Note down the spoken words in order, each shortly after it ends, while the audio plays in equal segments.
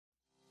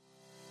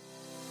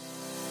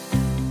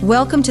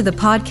Welcome to the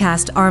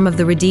podcast arm of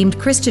the Redeemed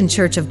Christian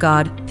Church of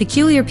God,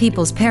 Peculiar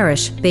People's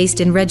Parish,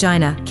 based in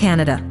Regina,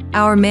 Canada.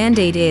 Our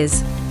mandate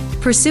is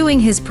pursuing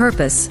His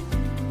purpose,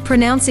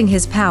 pronouncing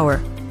His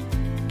power,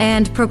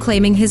 and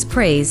proclaiming His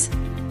praise.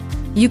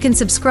 You can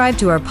subscribe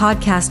to our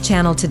podcast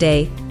channel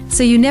today,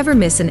 so you never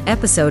miss an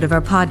episode of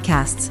our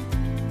podcasts.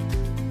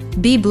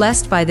 Be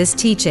blessed by this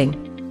teaching.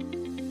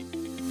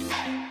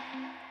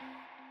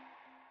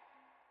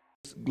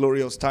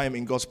 Glorious time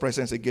in God's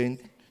presence again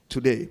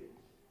today.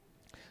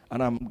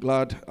 And I'm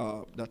glad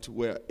that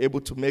we're able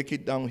to make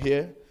it down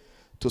here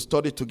to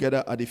study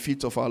together at the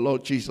feet of our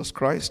Lord Jesus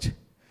Christ.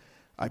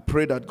 I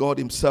pray that God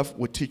Himself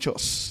will teach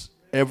us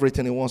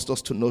everything He wants us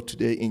to know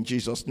today in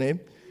Jesus' name.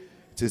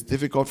 It is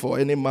difficult for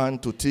any man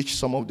to teach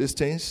some of these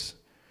things,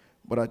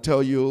 but I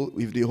tell you,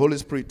 if the Holy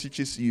Spirit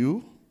teaches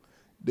you,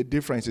 the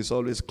difference is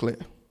always clear.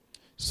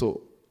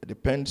 So it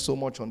depends so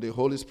much on the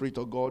Holy Spirit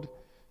of God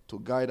to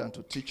guide and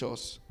to teach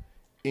us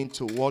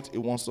into what He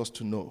wants us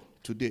to know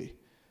today.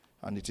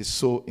 And it is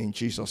so in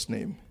Jesus'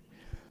 name.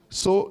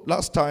 So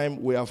last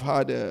time we have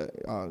had a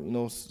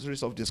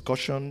series of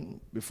discussion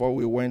before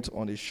we went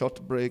on a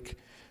short break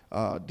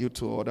due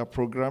to other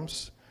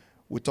programs.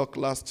 We talked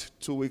last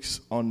 2 weeks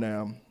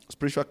on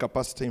spiritual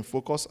capacity in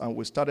focus, and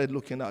we started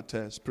looking at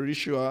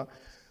spiritual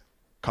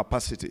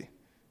capacity.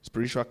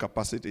 Spiritual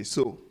capacity.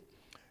 So,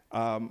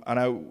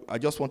 and I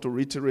just want to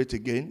reiterate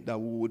again that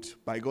we would,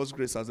 by God's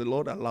grace, as the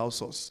Lord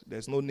allows us,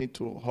 there's no need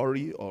to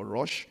hurry or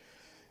rush.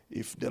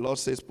 If the Lord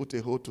says put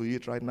a hold to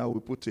it right now, we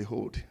put a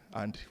hold,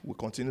 and we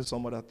continue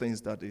some other things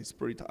that the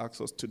Spirit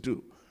asks us to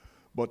do.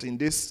 But in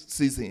this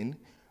season,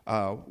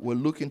 we'll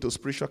look into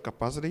spiritual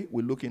capacity,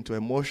 we'll look into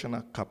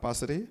emotional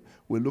capacity,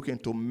 we'll look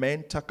into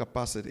mental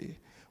capacity,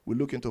 we'll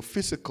look into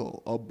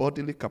physical or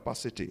bodily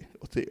capacity.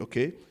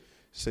 Okay?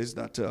 Says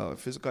that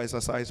physical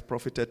exercise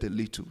profited a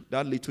little.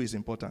 That little is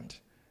important.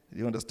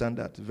 You understand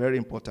that? Very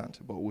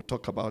important. But we'll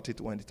talk about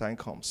it when the time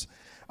comes.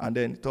 And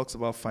then it talks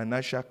about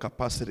financial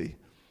capacity.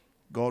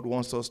 God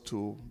wants us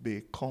to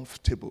be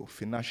comfortable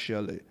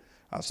financially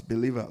as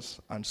believers.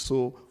 And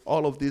so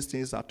all of these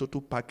things are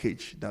total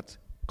package that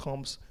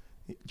comes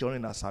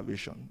during our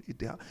salvation.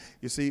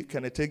 You see,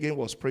 Kenneth Hagin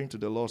was praying to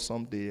the Lord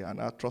someday and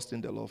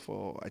trusting the Lord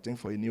for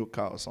a new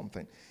car or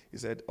something. He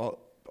said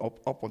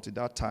up until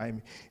that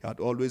time, he had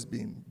always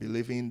been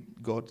believing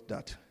God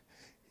that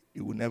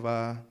he would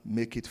never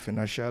make it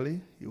financially.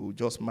 He would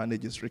just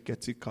manage his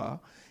rickety car.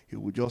 He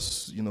would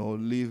just,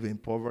 live in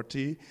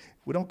poverty.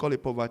 We don't call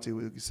it poverty.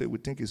 We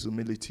think it's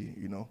humility,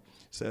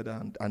 Said,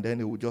 and then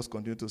he would just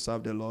continue to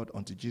serve the Lord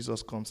until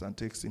Jesus comes and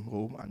takes him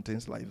home and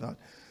things like that.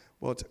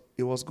 But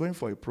he was going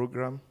for a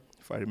program,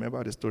 if I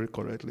remember the story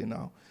correctly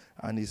now,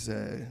 and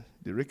the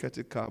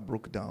rickety car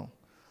broke down.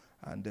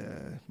 And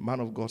the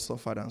man of God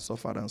suffered and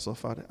suffered and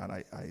suffered, and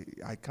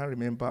I can't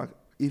remember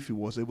if he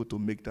was able to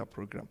make that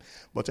program.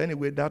 But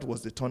anyway, that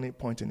was the turning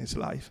point in his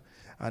life.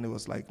 And he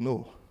was like,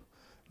 no,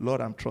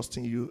 Lord, I'm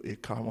trusting you, a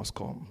car must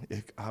come.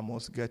 I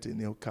must get a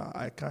new car.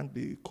 I can't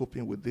be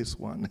coping with this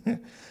one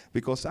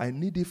because I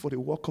need it for the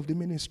work of the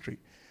ministry.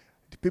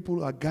 The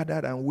people are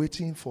gathered and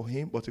waiting for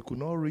him, but he could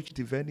not reach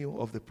the venue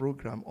of the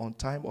program on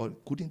time or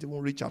couldn't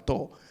even reach at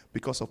all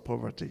because of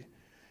poverty,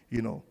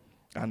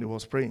 and he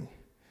was praying.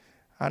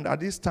 And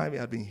at this time, he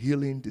had been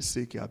healing the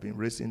sick, he had been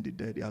raising the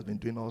dead, he has been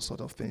doing all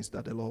sorts of things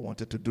that the Lord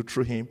wanted to do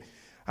through him.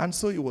 And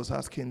so he was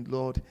asking,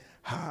 Lord,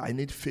 I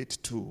need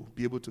faith to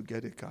be able to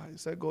get a car. He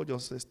said, God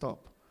just said,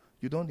 stop.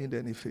 You don't need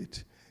any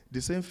faith. The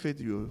same faith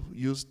you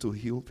use to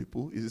heal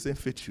people is the same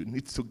faith you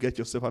need to get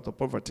yourself out of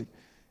poverty.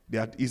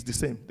 It's the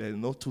same. There is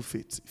no two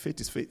faiths.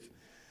 Faith is faith.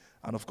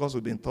 And of course,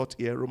 we've been taught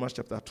here, Romans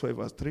chapter 12,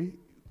 verse 3,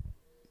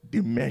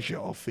 the measure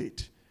of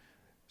faith.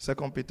 2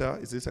 Peter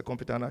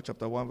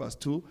chapter 1, verse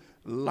 2,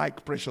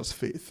 like precious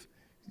faith.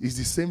 It's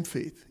the same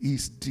faith.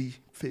 It's the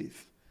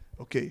faith.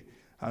 Okay?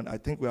 And I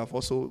think we have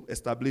also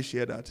established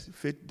here that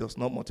faith does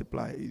not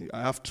multiply.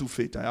 I have 2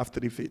 faith, I have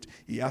 3 faith.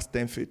 He has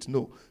 10 faith.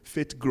 No,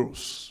 faith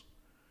grows.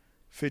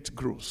 Faith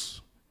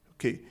grows.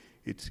 Okay?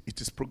 It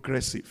is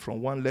progressive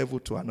from one level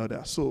to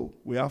another. So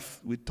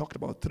we talked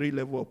about 3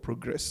 levels of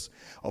progress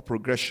or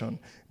progression.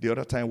 The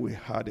other time we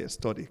had a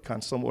study.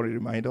 Can somebody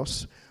remind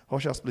us?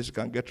 Ushers, please, you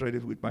can get ready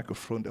with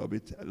microphone. There will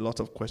be a lot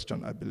of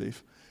questions, I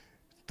believe.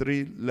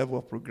 3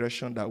 levels of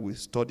progression that we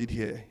studied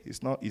here.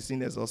 It's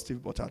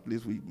inexhaustive, but at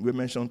least we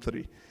mentioned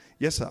 3.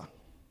 Yes, sir.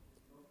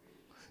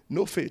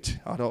 No faith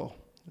at all.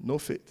 No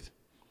faith.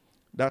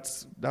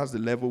 That's the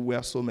level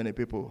where so many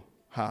people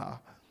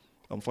are.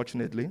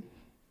 Unfortunately,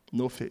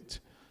 no faith,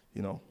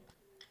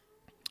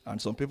 And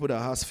some people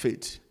that has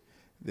faith,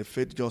 the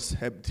faith just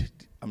helped.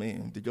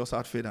 They just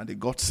had faith and they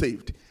got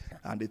saved.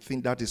 And they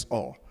think that is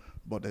all.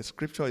 But the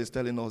scripture is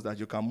telling us that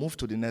you can move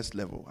to the next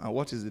level. And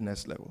what is the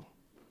next level?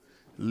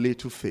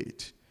 Little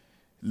faith.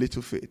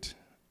 Little faith.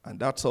 And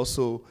that's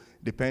also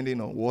depending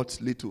on what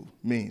little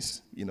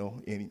means, in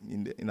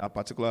our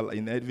particular,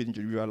 in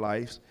individual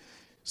lives.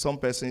 Some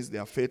persons,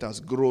 their faith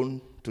has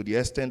grown to the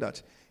extent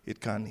that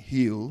it can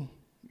heal,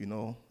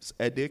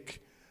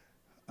 headache,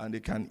 and they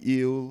can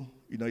heal.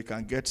 You know, you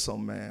can get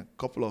some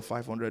couple of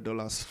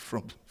 $500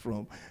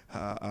 from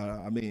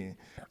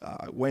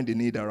when the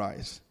need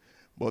arise.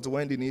 But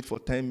when the need for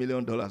 $10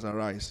 million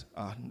arise,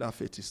 that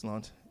faith is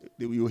not.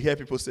 You hear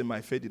people say,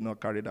 my faith did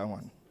not carry that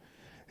one.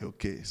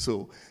 Okay,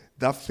 so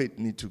that faith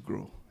need to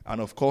grow.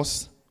 And of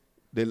course,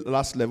 the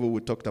last level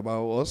we talked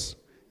about was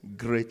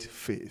great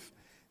faith.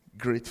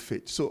 Great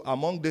faith. So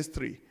among these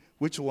three,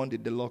 which one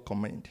did the Lord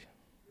commend?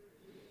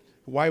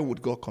 Why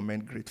would God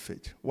commend great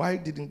faith? Why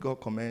didn't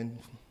God commend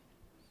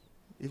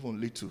even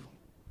little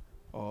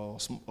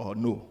or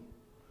no?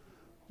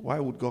 Why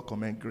would God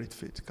commend great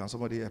faith? Can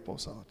somebody help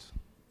us out?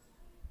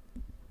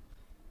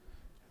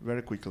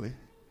 Very quickly.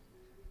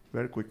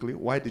 Very quickly.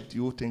 Why did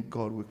you think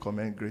God would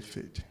commend great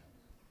faith?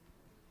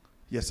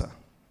 Yes, sir.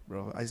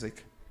 Brother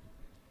Isaac.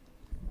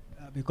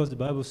 Because the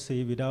Bible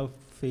says without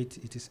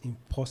faith it is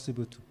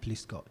impossible to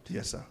please God.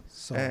 Yes, sir.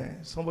 So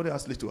somebody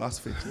asked me to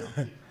ask faith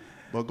now.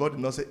 But God did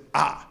not say,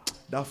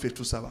 thou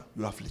faithful servant,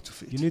 you have little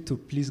faith. You need to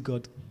please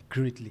God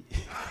greatly.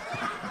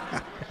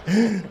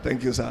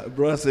 Thank you, sir.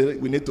 Brother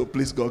said we need to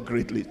please God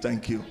greatly.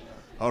 Thank you.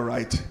 All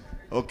right.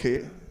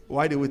 Okay.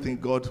 Why do we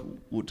think God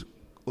would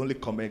only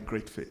commend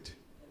great faith?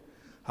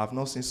 I have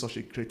not seen such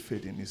a great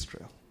faith in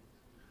Israel.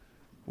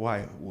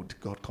 Why would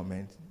God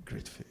commend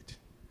great faith?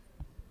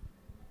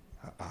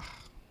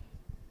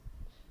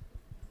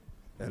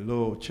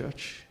 Hello,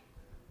 church.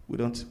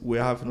 We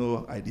have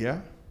no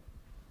idea.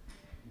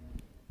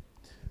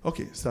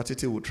 Okay,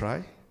 Statiti will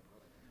try.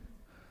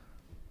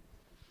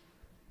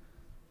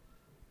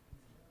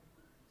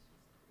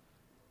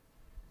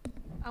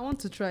 I want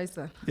to try,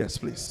 sir. Yes,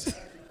 please.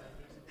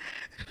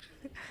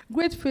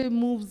 Great faith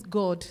moves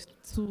God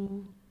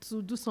to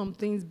do some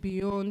things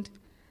beyond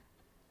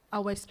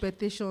our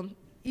expectation.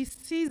 He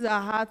sees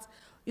our heart.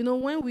 You know,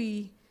 when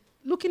we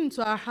look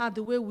into our heart,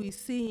 the way we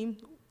see him,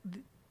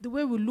 the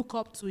way we look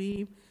up to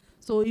him,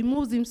 so he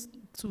moves him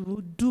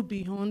to do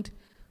beyond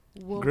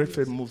what Great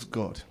faith moves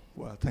God.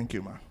 Well, thank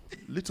you, ma.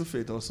 Little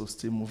faith also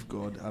still moves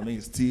God. I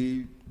mean,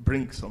 still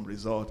brings some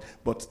result.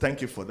 But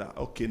thank you for that.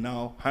 Okay,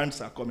 now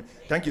hands are coming.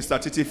 Thank you,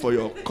 Statiti, for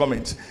your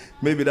comment.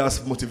 Maybe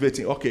that's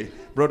motivating. Okay,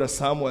 Brother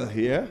Samuel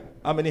here.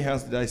 How many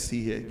hands did I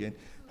see here again?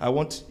 I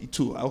want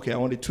two. Okay, I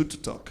want the two to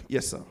talk.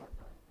 Yes, sir.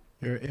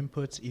 Your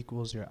inputs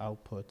equals your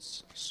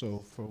outputs. So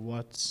for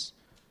what's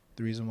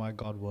the reason why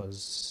God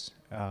was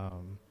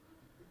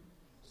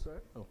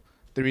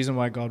the reason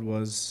why God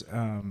was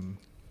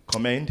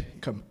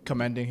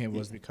commending him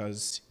was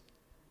because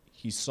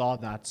he saw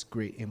that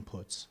great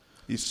input.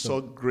 He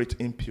saw great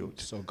input.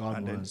 So God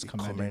and was then he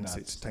commending commends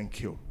that. it.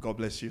 Thank you. God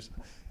bless you.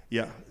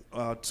 Yeah.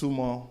 Two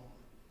more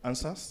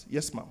answers.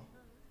 Yes, ma'am.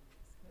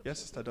 Yes,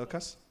 Sister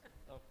Dorcas.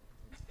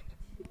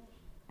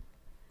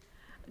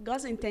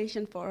 God's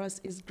intention for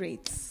us is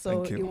great,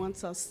 so he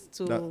wants us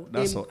to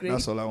that's aim great.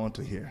 That's all I want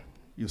to hear.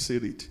 You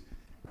said it.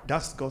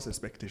 That's God's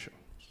expectation.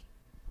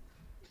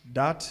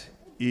 That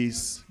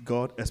is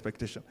God's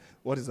expectation.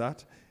 What is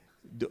that?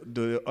 Do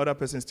the other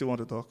person still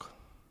want to talk?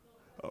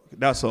 Okay,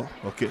 that's all.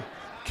 Okay.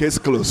 Case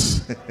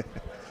closed.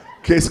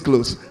 Case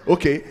closed.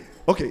 Okay.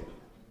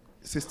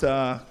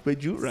 Sister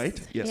Peju, right?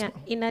 Yes. Yeah.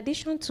 Ma'am. In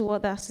addition to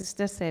what that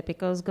sister said,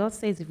 because God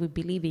says if we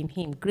believe in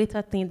him,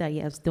 greater thing that he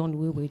has done,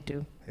 we will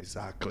do.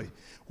 Exactly.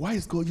 Why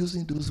is God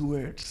using those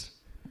words?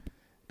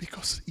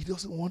 Because he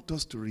doesn't want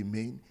us to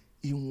remain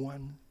in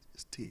one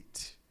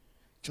state,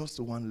 just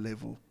one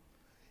level.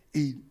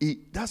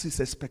 That's his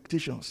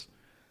expectations.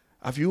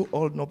 Have we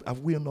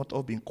not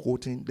all been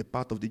quoting the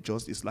path of the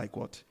just is like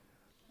what?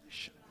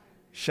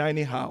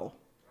 Shining how?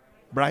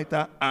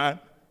 Brighter and...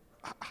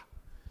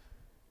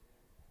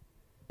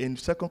 In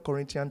 2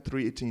 Corinthians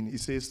 3:18, it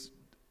says,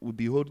 we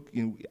behold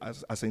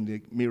as in the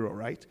mirror,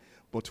 right?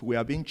 But we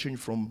are being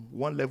changed from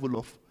one level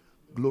of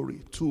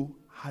glory to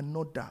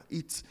another.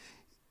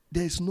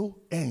 There is no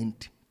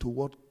end to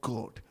what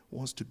God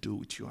wants to do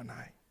with you and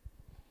I.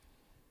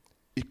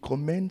 He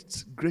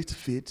commends great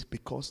faith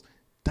because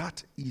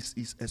that is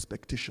his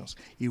expectations.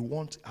 He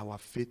wants our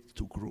faith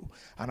to grow.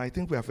 And I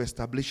think we have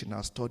established in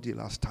our study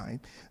last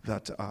time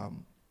that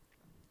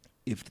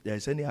if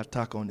there's any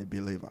attack on a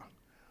believer,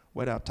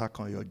 whether attack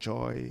on your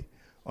joy,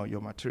 on your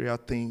material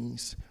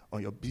things,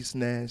 on your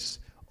business,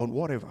 on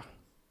whatever,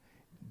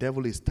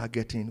 devil is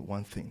targeting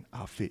one thing,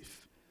 our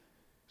faith,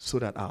 so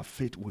that our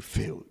faith will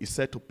fail. He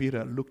said to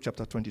Peter, Luke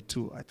chapter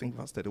 22, I think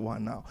verse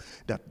 31 now,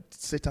 that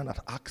Satan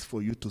had asked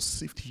for you to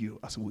sift you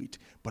as wheat,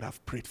 but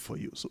I've prayed for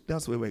you. So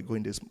that's where we're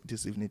going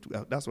this evening.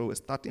 That's where we're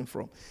starting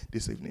from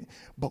this evening.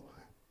 But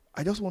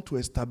I just want to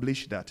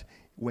establish that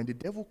when the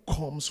devil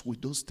comes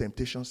with those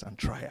temptations and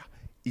trial,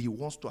 he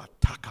wants to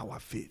attack our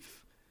faith.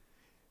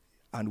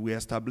 And we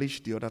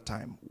established the other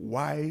time,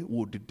 why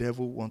would the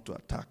devil want to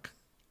attack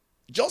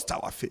just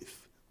our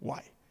faith?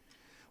 Why?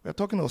 We're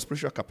talking of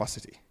spiritual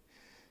capacity.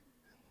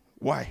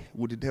 Why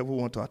would the devil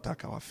want to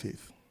attack our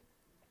faith?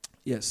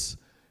 Yes.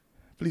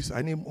 Please,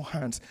 I need more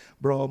hands.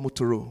 Bro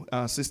Muturu,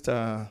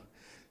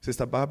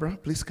 Sister Barbara,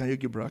 please can you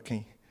give Bro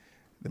King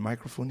the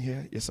microphone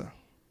here? Yes, sir.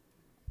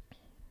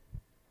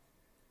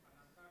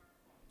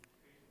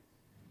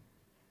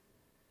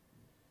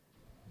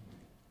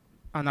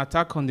 An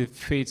attack on the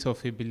faith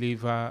of a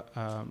believer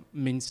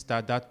means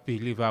that that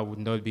believer would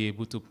not be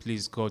able to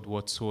please God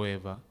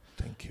whatsoever.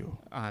 Thank you.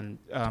 And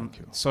Thank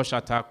you. such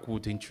attack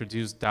would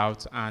introduce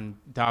doubt, and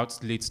doubt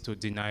leads to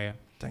denial.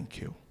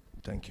 Thank you.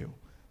 Thank you.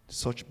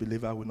 Such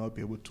believer will not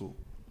be able to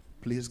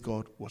please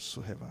God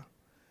whatsoever.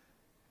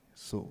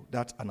 So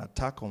that an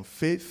attack on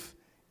faith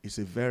is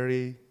a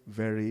very,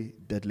 very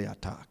deadly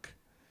attack.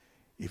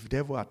 If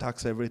devil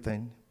attacks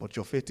everything, but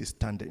your faith is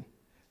standing,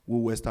 we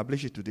will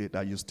establish it today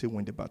that you still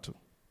win the battle.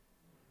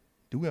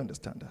 Do we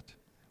understand that?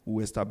 We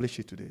will establish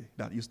it today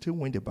that you still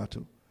win the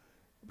battle.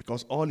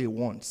 Because all he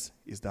wants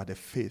is that the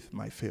faith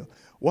might fail.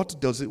 What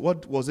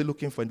was he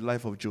looking for in the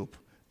life of Job?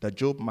 That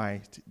Job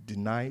might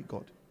deny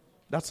God.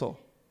 That's all.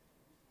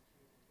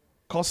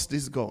 Curse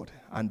this God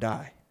and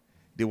die,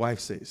 the wife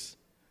says.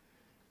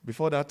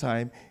 Before that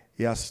time,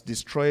 he has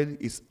destroyed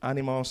his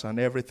animals and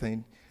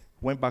everything,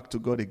 went back to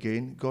God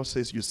again. God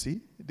says, you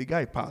see, the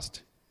guy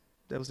passed.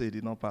 The devil said he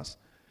did not pass.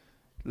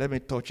 Let me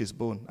touch his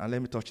bone and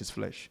let me touch his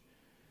flesh.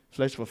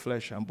 Flesh for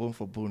flesh and bone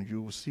for bone.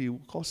 You will see, he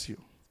will curse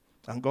you.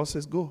 And God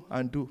says, go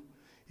and do.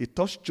 He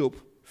touched Job,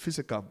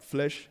 physical,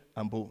 flesh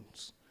and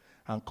bones,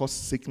 and caused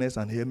sickness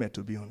and ailment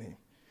to be on him.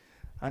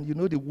 And you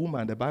know the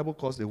woman, the Bible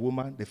calls the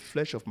woman the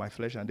flesh of my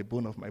flesh and the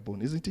bone of my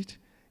bone, isn't it?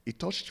 He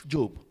touched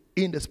Job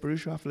in the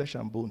spiritual flesh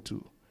and bone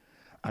too.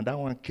 And that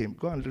one came.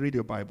 Go and read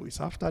your Bible. It's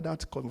after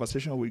that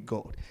conversation with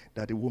God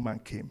that the woman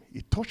came.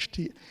 He touched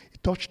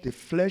the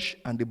flesh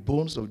and the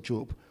bones of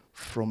Job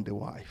from the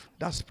wife.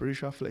 That's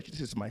spiritual flesh.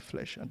 This is my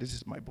flesh and this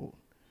is my bone.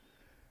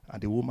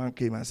 And the woman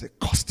came and said,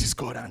 curse this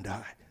God and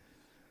die.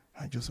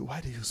 And Job said,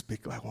 why do you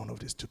speak like one of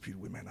the stupid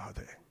women out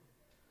there?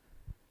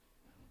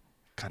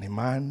 Can a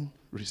man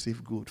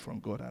receive good from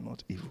God and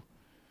not evil?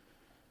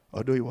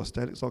 Although he was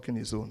talking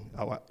his own,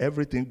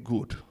 everything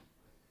good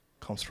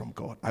comes from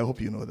God. I hope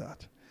you know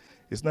that.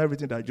 It's not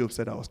everything that Job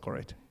said that was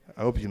correct.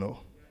 I hope you know.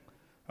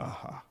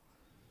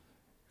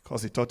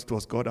 Because he thought it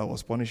was God that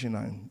was punishing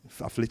and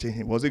afflicting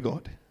him. Was it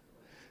God?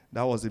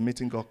 That was the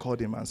meeting. God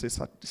called him and said,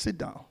 sit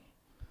down.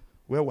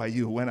 Where were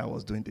you when I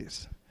was doing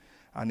this?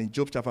 And in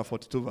Job chapter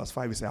 42 verse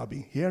 5, he said, I've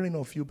been hearing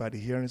of you by the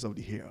hearings of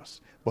the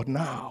hearers. But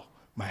now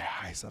my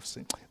eyes have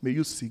seen. May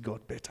you see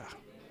God better.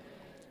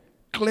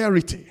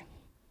 Clarity.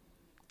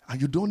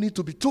 And you don't need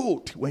to be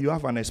told when you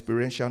have an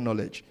experiential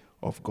knowledge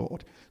of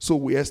God. So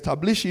we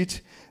establish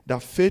it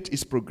that faith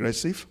is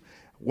progressive.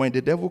 When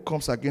the devil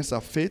comes against our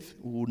faith,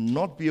 we will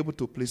not be able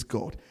to please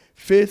God.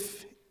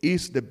 Faith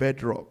is the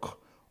bedrock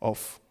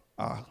of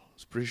our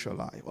spiritual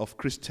life, of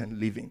Christian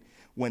living.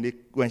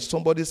 When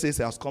somebody says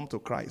he has come to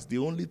Christ, the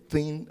only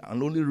thing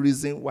and only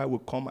reason why we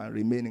come and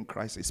remain in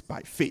Christ is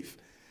by faith.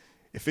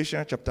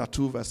 Ephesians chapter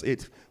 2 verse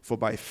 8, for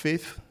by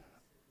faith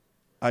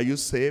are you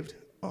saved?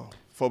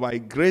 For by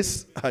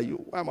grace are you,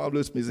 why am I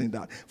always missing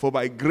that? For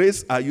by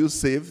grace are you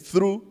saved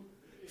through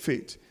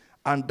faith.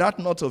 And that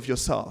not of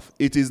yourself,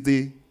 it is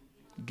the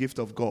gift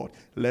of God,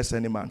 lest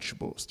any man should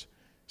boast.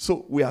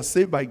 So we are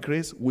saved by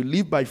grace. We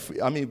live by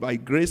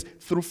grace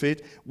through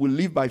faith. We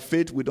live by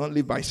faith. We don't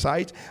live by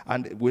sight.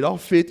 And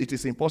without faith, it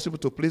is impossible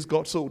to please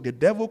God. So the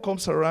devil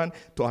comes around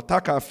to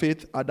attack our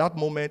faith. At that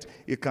moment,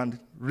 it can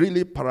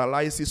really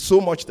paralyze it so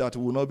much that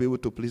we will not be able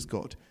to please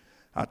God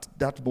at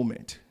that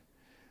moment.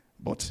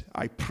 But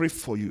I pray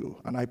for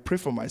you, and I pray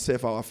for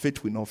myself, our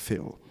faith will not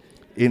fail.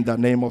 In the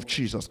name of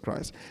Jesus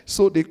Christ.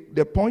 So the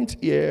point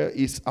here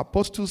is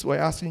apostles were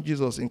asking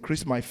Jesus,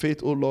 increase my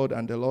faith, O Lord.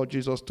 And the Lord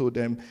Jesus told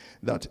them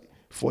that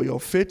for your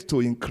faith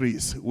to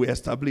increase, we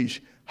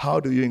establish, how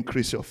do you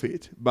increase your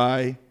faith?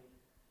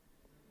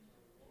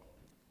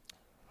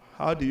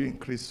 How do you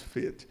increase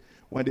faith?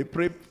 When they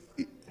pray,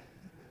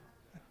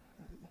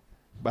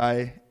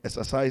 by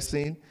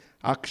exercising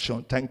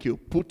action. Thank you.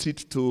 Put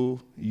it to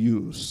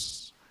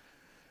use.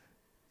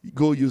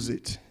 Go use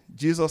it.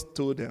 Jesus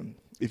told them,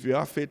 if you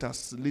have faith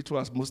as little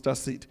as mustard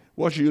seed,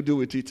 what should you do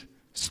with it?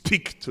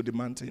 Speak to the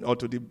mountain or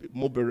to the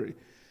mulberry.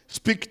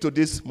 Speak to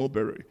this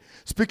mulberry.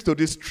 Speak to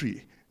this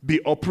tree. Be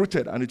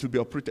uprooted and it will be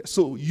uprooted.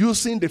 So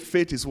using the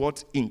faith is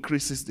what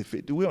increases the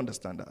faith. Do we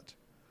understand that?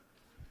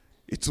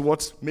 It's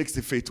what makes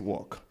the faith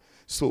work.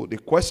 So the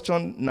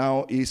question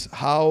now is,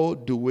 how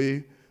do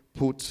we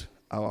put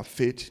our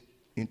faith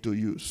into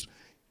use?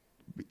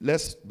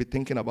 Let's be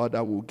thinking about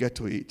that. We'll get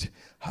to it.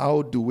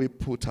 How do we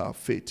put our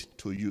faith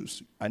to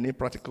use? I need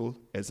practical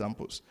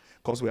examples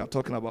because we are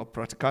talking about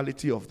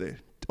practicality of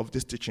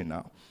this teaching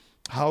now.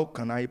 How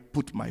can I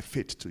put my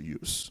faith to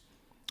use?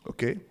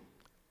 Okay.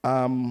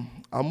 I'll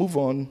move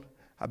on.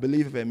 I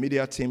believe the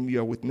media team,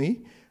 you're with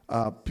me.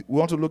 We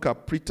want to look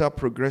at Peter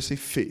progressive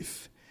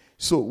faith.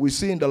 So we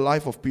see in the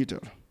life of Peter,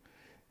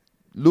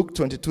 Luke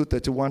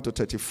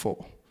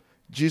 22:31-34,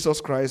 Jesus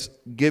Christ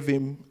gave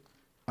him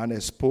an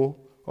expo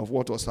of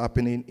what was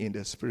happening in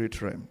the spirit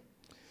realm.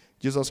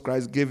 Jesus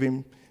Christ gave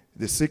him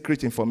the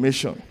secret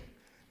information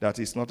that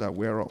he's not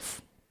aware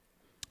of.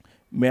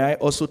 May I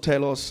also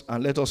tell us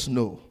and let us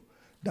know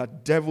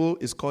that devil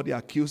is called the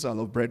accuser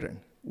of brethren.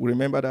 We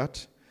remember that?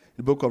 In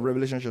the book of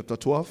Revelation chapter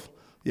 12,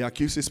 he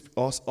accuses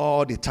us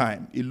all the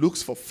time. He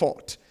looks for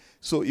fault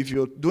So if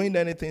you're doing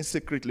anything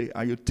secretly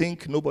and you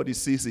think nobody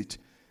sees it,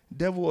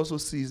 devil also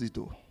sees it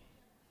too.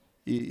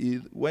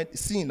 When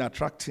sin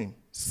attracts him.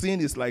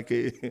 Sin is like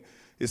a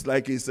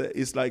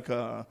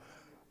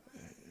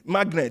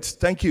magnet.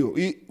 Thank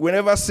you.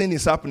 Whenever sin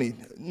is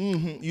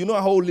happening, you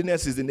know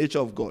holiness is the nature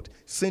of God.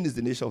 Sin is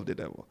the nature of the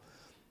devil.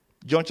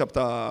 John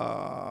chapter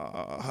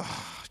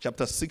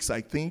 6,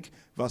 I think,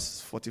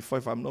 verse 44,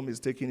 if I'm not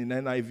mistaken, in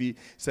NIV,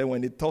 said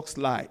when he talks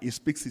lie, he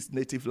speaks his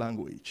native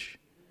language.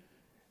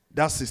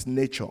 That's his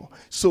nature.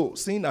 So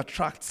sin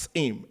attracts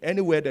him.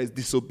 Anywhere there's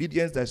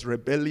disobedience, there's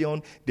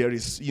rebellion, there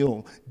is,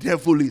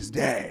 devil is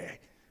there.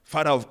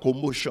 Father of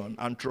commotion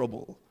and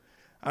trouble.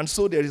 And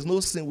so there is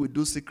no sin we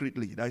do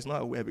secretly that is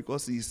not aware,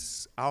 because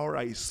his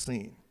aura is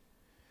sin.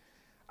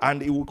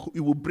 And it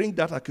will bring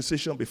that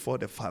accusation before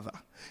the Father.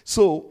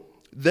 So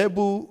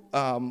devil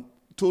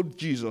told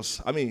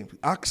Jesus,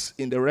 asked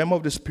in the realm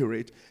of the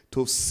Spirit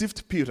to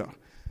sift Peter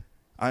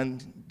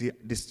and the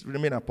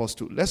remaining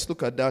apostle. Let's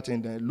look at that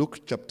in Luke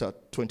chapter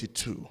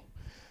 22.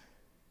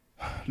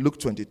 Luke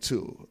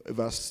 22,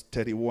 verse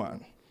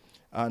 31.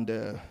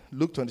 And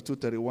Luke 22,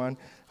 31.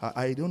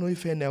 I don't know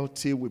if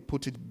NLT will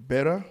put it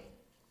better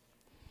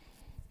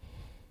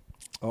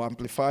or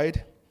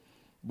amplified,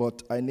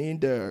 but I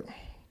need the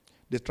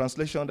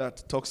translation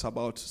that talks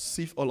about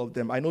sift all of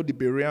them. I know the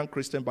Berean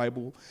Christian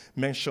Bible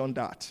mentioned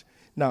that.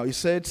 Now, it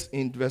says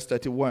in verse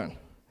 31.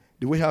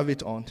 Do we have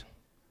it on?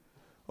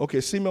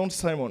 Okay, Simon,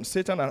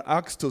 Satan had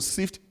asked to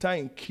sift,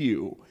 thank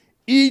you,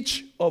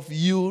 each of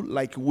you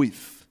like wheat.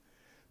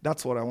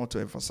 That's what I want to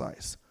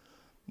emphasize.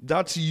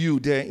 That you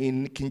there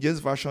in King James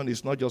Version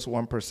is not just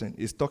one person.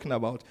 It's talking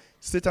about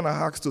Satan had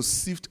asked to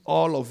sift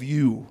all of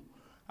you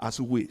as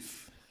wheat.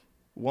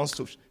 Wants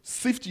to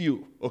sift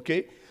you,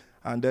 okay?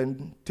 And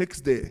then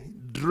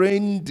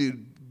drain the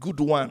good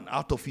one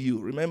out of you.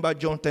 Remember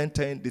John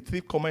 10:10, the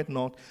thief cometh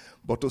not,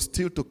 but to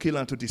steal, to kill,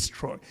 and to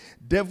destroy.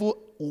 Devil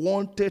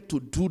wanted to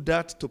do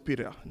that to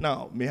Peter.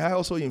 Now, may I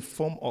also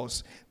inform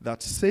us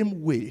that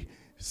same way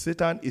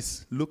Satan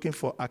is looking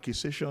for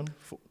accusation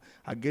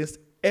against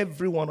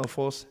every one of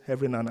us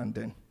every now and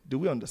then. Do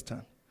we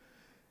understand?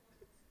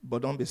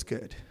 But don't be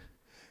scared,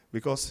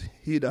 because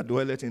he that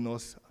dwelleth in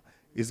us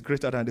is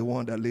greater than the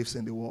one that lives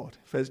in the world.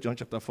 1 John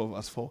chapter 4,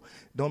 verse 4.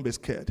 Don't be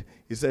scared.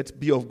 He said,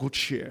 be of good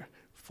cheer,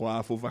 for I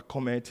have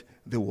overcome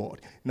the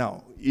world.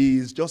 Now, he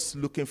is just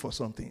looking for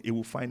something. He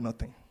will find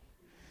nothing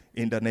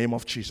in the name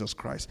of Jesus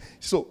Christ.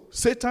 So,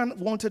 Satan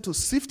wanted to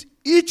sift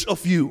each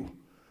of you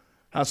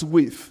as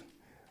wheat.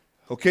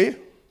 Okay?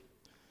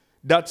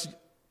 That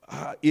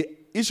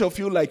each of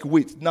you like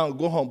wheat. Now,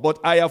 go home. But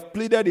I have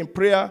pleaded in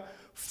prayer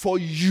for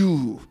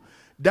you.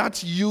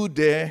 That you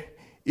there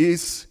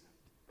is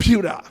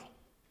pure.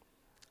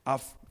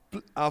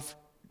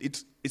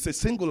 It's a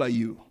singular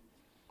you.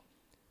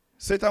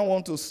 Satan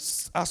wants to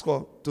ask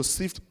us to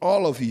sift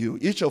all of you,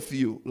 each of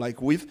you,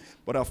 like wheat,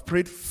 but I've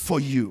prayed for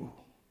you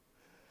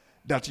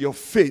that your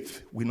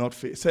faith will not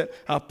fail. Said,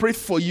 I've prayed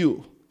for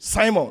you,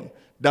 Simon,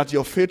 that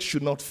your faith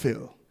should not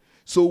fail.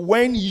 So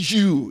when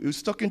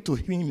he's talking to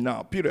him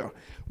now, Peter,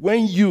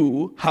 when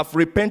you have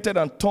repented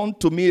and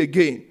turned to me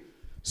again,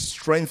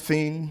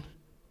 strengthen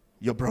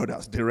your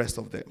brothers, the rest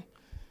of them.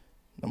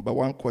 Number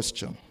one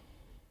question.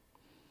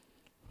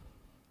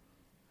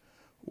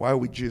 Why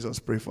would Jesus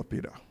pray for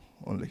Peter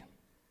only?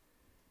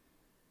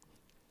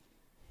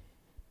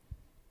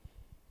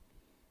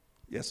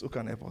 Yes, who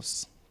can help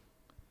us?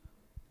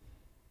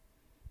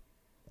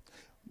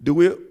 Do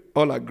we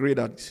all agree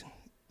that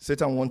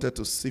Satan wanted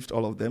to sift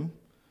all of them,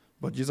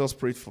 but Jesus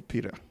prayed for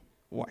Peter?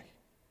 Why?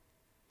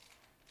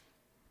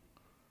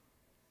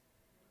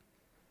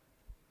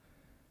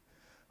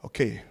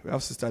 Okay, we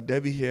have Sister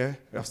Debbie here,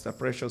 we have Sister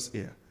Precious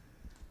here.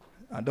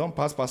 And don't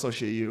pass Pastor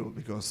Sheyu,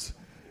 because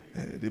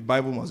the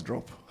Bible must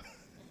drop.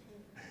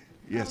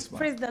 Yes,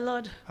 praise the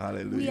Lord.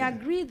 Hallelujah. We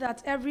agree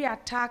that every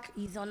attack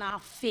is on our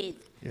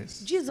faith. Yes.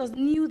 Jesus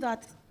knew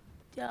that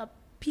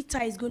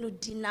Peter is going to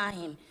deny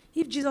him.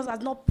 If Jesus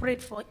had not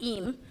prayed for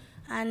him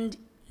and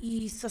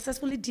he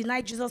successfully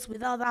denied Jesus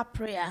without that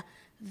prayer,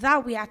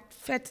 that will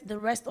affect the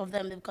rest of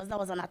them, because that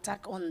was an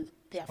attack on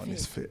their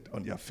faith.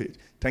 On their faith.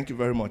 Thank you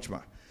very much, ma.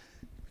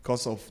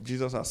 Because of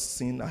Jesus has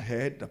seen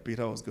ahead that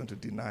Peter was going to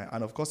deny.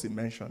 And of course, he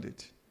mentioned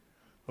it.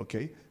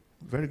 Okay?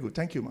 Very good.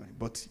 Thank you, ma.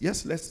 But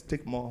yes, let's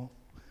take more.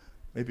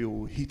 Maybe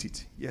we'll hit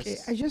it. Yes. Okay,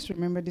 I just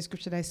remember the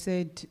scripture that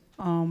said,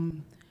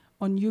 on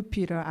you,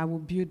 Peter, I will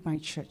build my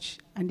church,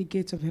 and the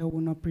gates of hell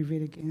will not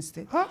prevail against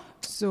it. Huh?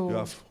 So you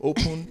have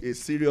opened a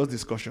serious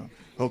discussion.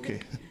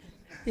 Okay.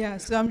 Yeah,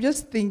 so I'm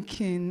just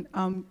thinking,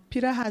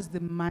 Peter has the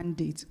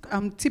mandate.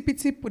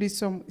 TPT put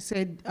it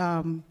said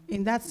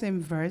in that same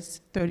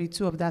verse,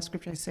 32 of that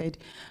scripture, said,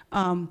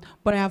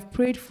 but I have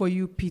prayed for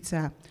you,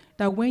 Peter,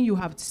 that when you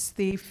have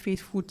stayed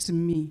faithful to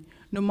me,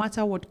 no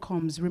matter what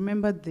comes,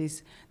 remember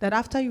this, that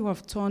after you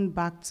have turned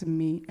back to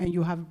me and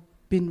you have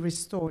been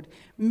restored,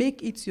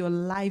 make it your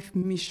life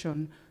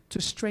mission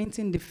to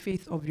strengthen the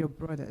faith of your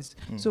brothers.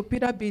 So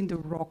Peter being the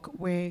rock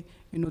where,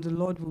 the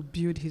Lord will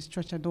build his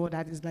church and all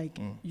that is like,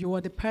 you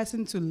are the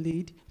person to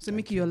lead, so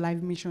make it your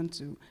life mission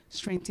to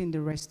strengthen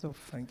the rest of.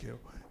 Thank you.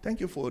 Thank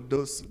you for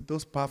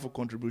those powerful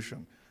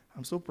contributions.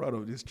 I'm so proud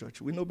of this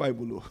church. We know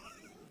Bible.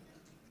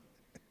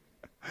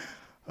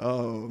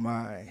 Oh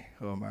my.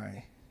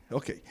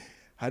 Okay.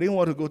 I didn't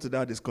want to go to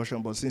that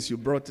discussion, but since you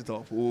brought it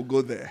up, we'll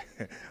go there.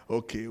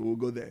 Okay, we'll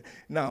go there.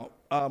 Now,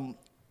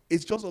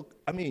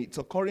 it's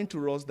occurring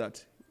to us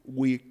that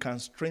we can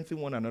strengthen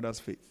one another's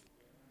faith.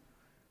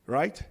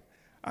 Right?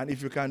 And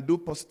if you can do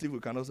positive, we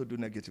can also do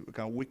negative. We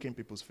can weaken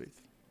people's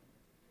faith.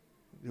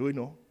 Do we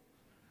know?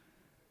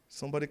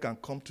 Somebody can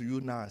come to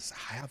you now and say,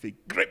 I have a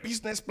great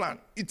business plan.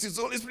 It is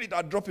Holy Spirit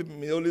that dropped it in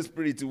me. Holy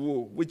Spirit,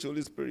 whoa, which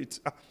Holy Spirit?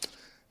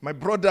 My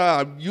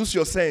brother, use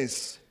your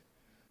sense.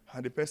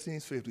 And the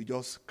person's faith will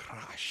just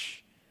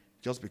crash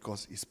just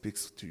because he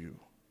speaks to you.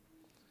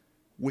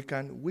 We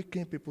can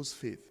weaken people's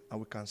faith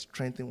and we can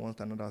strengthen one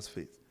another's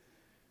faith.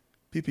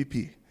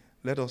 PPP,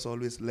 let us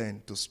always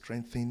learn to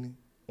strengthen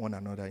one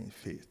another in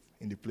faith,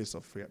 in the place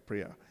of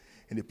prayer,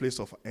 in the place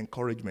of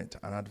encouragement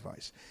and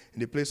advice, in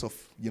the place of,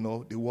 the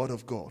word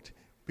of God.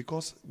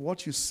 Because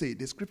what you say,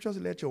 the scriptures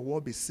let your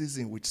word be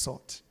seasoned with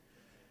salt.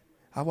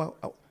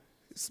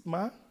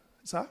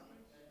 Sir?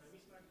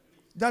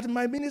 That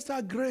my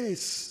minister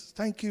grace.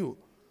 Thank you.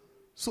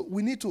 So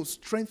we need to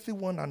strengthen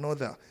one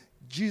another.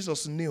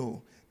 Jesus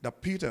knew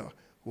that Peter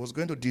was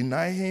going to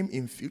deny him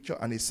in future,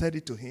 and he said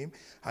it to him.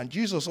 And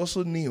Jesus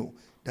also knew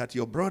that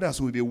your brothers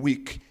will be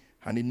weak,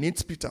 and he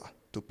needs Peter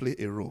to play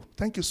a role.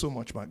 Thank you so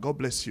much, man. God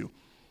bless you.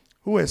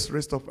 Who else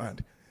raised up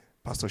hand?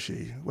 Pastor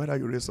Shea, whether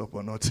you raised up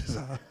or not,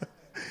 sir.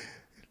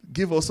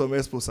 Give us some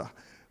expo, sir.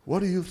 What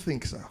do you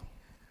think, sir?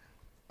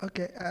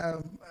 Okay.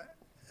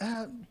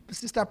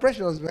 Sister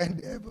Precious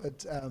went there,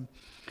 but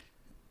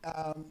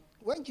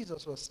when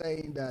Jesus was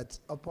saying that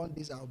upon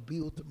this I'll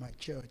build my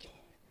church,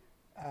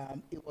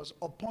 it was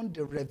upon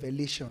the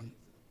revelation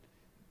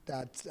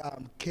that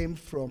came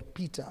from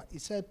Peter. He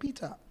said,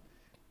 Peter,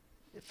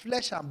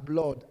 flesh and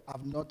blood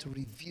have not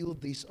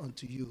revealed this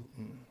unto you,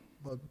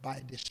 but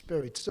by the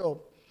Spirit.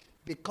 So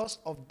because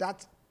of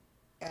that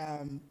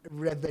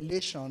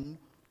revelation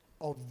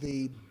of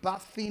the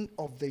birthing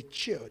of the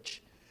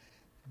church,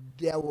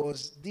 there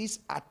was this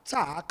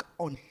attack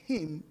on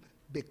him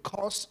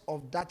because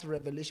of that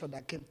revelation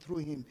that came through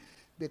him.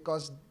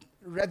 Because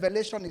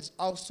revelation is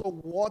also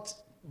what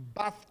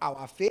births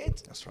our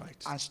faith. That's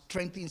right. And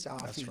strengthens our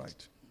faith. That's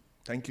right.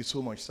 Thank you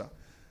so much, sir.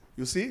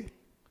 You see,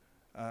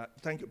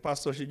 thank you,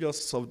 Pastor. She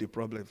just solved the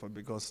problem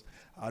because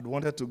I'd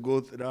wanted to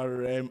go through that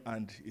realm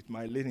and it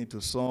might lead into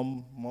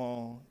some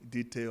more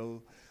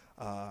detailed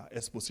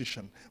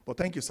exposition. But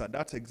thank you, sir.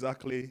 That's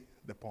exactly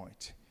the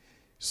point.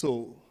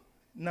 So,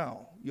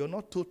 now, you're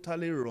not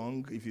totally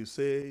wrong if you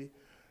say,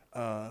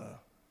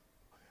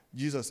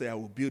 Jesus said, I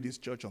will build this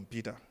church on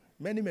Peter.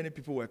 Many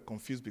people were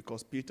confused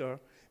because Peter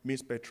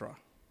means Petra.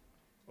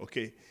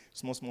 Okay,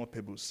 small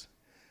pebbles.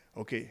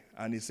 Okay,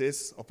 and he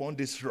says, upon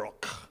this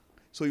rock.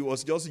 So he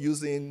was just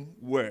using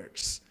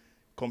words,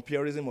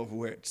 comparison of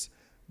words.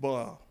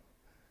 But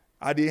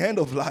at the end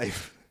of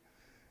life,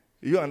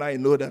 you and I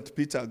know that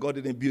God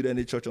didn't build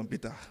any church on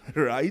Peter,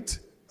 right?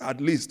 At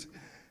least.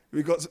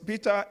 Because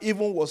Peter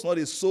even was not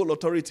the sole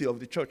authority of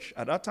the church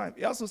at that time.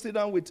 He has to sit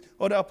down with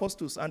other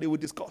apostles and they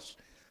would discuss.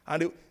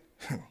 And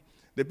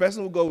the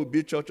person who God will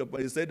build church up,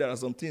 he said there are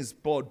some things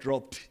Paul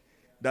dropped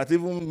that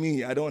even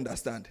me, I don't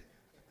understand.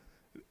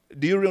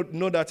 Do you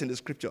know that in the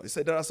scripture? He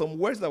said there are some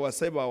words that were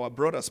said by our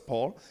brother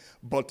Paul,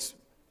 but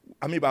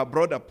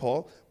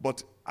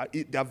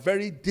they are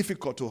very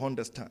difficult to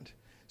understand.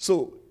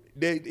 So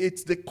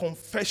it's the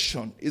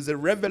confession, it's the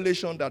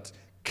revelation that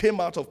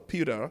came out of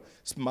Peter's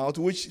mouth,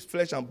 which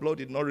flesh and blood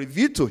did not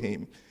reveal to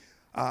him.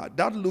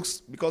 That looks,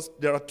 because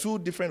there are two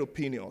different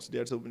opinions.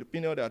 There's an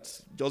opinion that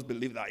just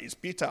believe that it's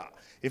Peter.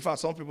 In fact,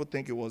 some people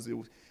think it was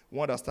the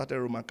one that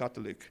started Roman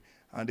Catholic,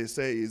 and they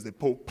say he's the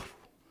Pope.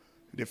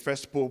 The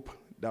first Pope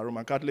that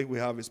Roman Catholic we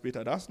have is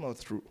Peter. That's not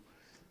true.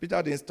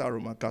 Peter didn't start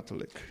Roman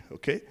Catholic,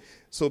 okay?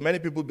 So many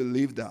people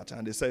believe that,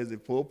 and they say it's the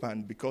Pope,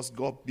 and because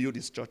God built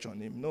his church on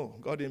him. No,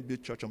 God didn't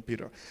build church on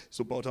Peter.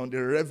 So, but on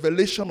the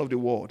revelation of the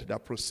word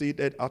that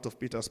proceeded out of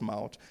Peter's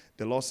mouth,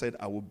 the Lord said,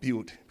 I will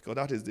build, because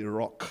that is the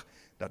rock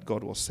that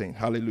God was saying.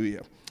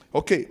 Hallelujah.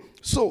 Okay,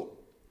 so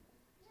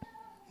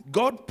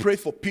God prayed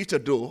for Peter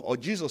though, or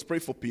Jesus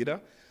prayed for Peter,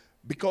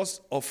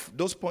 because of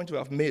those points we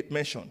have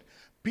mentioned.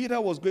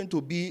 Peter was going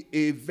to be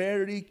a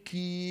very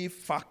key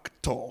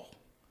factor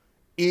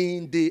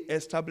in the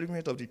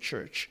establishment of the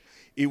church.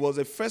 He was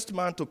the first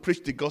man to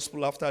preach the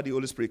gospel after the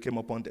Holy Spirit came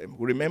upon them.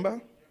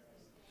 Remember?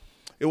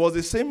 It was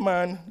the same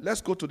man.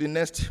 Let's go to the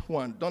next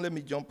one. Don't let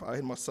me jump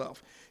ahead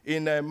myself.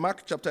 In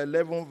Mark chapter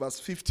 11, verse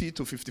 50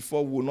 to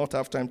 54, we will not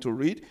have time to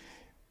read.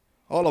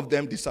 All of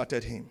them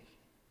deserted him.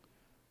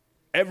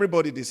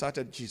 Everybody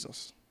deserted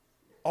Jesus.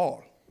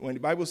 All. When the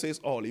Bible says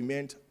all, it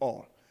meant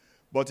all.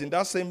 But in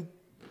that same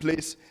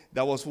place,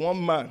 there was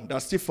one man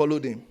that still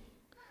followed him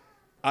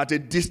at a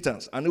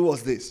distance. And who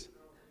was this?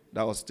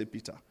 That was still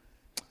Peter.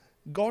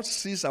 God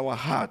sees our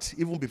heart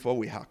even before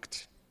we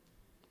act.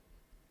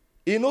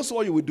 He knows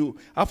what you will do.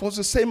 Apostle,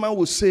 the same man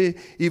will say,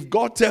 if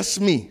God tells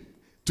me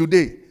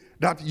today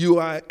that you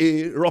are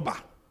a robber,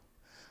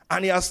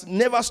 and he has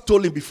never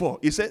stolen before,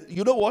 he said,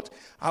 you know what?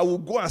 I will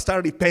go and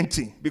start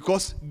repenting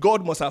because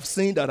God must have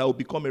seen that I will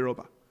become a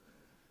robber.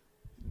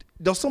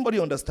 Does somebody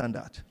understand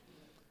that?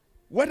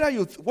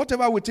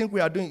 Whatever we think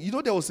we are doing,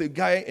 there was a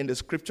guy in the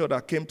scripture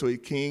that came to a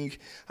king.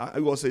 He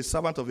was a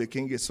servant of a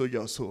king, a soldier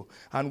or so.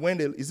 And when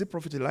is it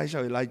Prophet Elijah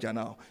or Elijah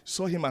now?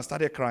 Saw him and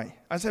started crying.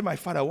 I said, my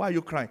father, why are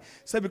you crying?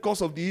 He said,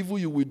 because of the evil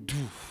you will do.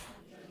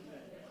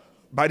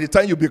 By the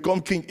time you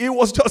become king, he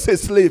was just a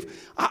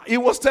slave. He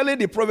was telling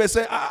the prophet,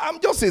 say, I'm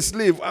just a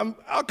slave.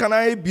 How can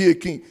I be a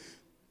king?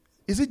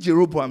 Is it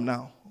Jeroboam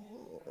now?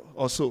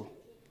 Or so?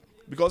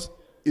 Because,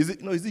 is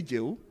it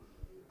Jehu?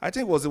 I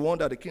think it was the one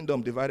that the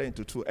kingdom divided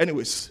into two.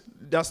 Anyways,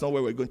 that's not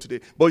where we're going today.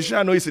 But you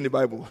should know it's in the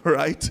Bible,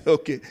 right?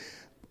 Okay.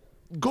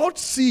 God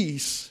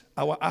sees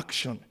our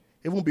action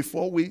even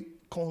before we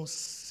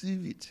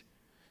conceive it,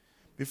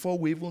 before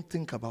we even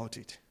think about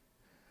it.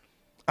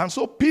 And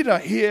so Peter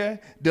here,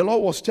 the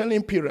Lord was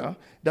telling Peter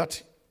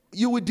that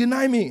you will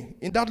deny me.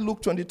 In that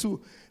Luke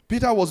 22,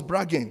 Peter was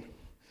bragging,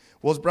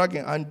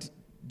 and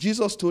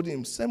Jesus told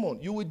him, Simon,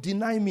 you will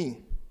deny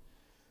me.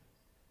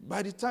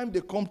 By the time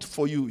they come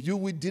for you, you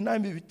will deny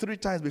me 3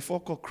 times before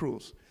cock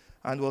crows.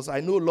 And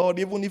I know, Lord,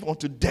 even if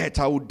unto death,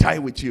 I will die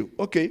with you.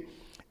 Okay.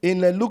 In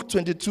Luke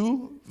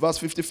 22, verse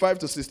 55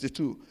 to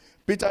 62,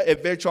 Peter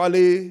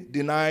eventually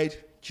denied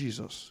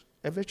Jesus.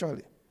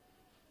 Eventually.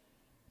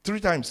 3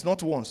 times,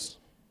 not once.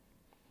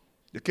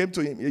 They came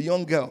to him, a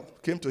young girl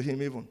came to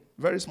him even,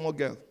 very small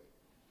girl.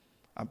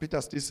 And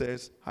Peter still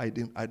says, I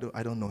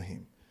don't know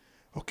him.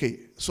 Okay.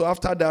 So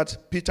after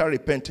that, Peter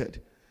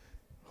repented.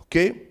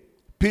 Okay.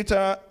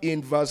 Peter,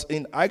 in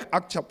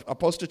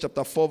Apostle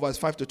chapter 4, verse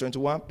 5 to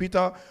 21,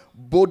 Peter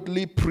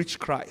boldly preached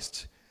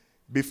Christ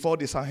before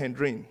the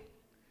Sanhedrin.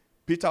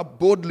 Peter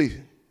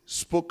boldly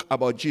spoke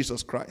about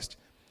Jesus Christ.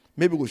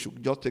 Maybe we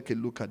should just take a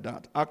look at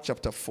that. Acts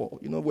chapter 4.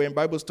 We're in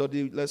Bible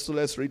study.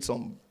 Let's read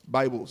some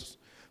Bibles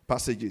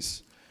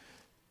passages.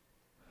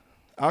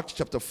 Acts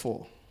chapter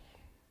 4.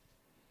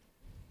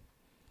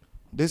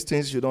 These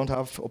things you don't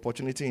have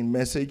opportunity in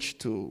message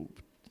to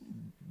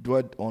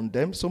dwell on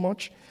them so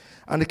much.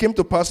 And it came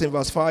to pass in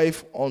verse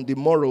 5, on the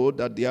morrow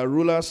that their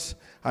rulers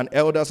and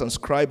elders and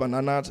scribes and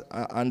Annas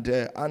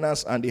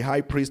and the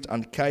high priest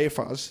and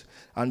Caiaphas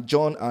and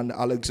John and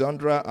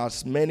Alexandra,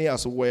 as many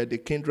as were the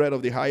kindred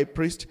of the high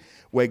priest,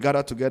 were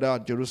gathered together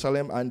at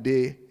Jerusalem.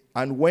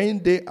 And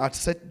when they had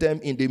set them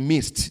in the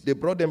midst, they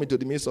brought them into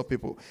the midst of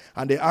people.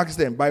 And they asked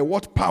them, by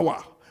what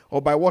power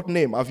or by what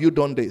name have you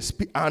done this?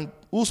 And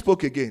who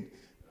spoke again?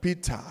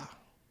 Peter.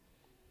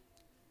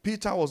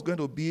 Peter was going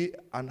to be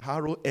an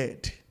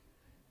arrowhead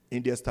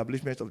in the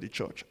establishment of the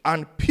church.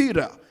 And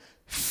Peter,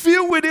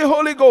 filled with the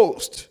Holy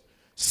Ghost,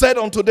 said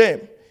unto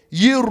them,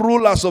 ye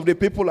rulers of the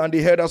people and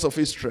the headers of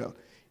Israel,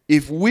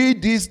 if we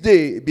this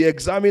day be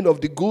examined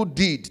of the good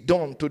deed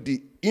done to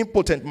the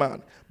impotent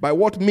man, by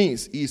what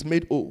means he is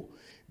made whole,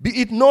 be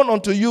it known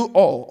unto you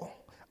all,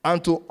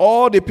 and to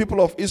all the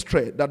people of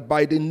Israel, that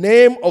by the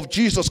name of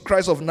Jesus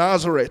Christ of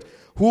Nazareth,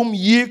 whom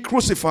ye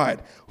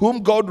crucified,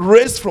 whom God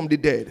raised from the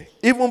dead,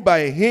 even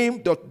by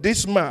him doth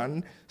this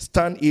man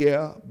stand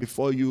here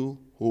before you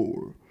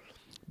whole.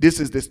 This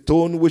is the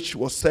stone which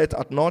was set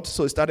at naught.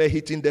 So he started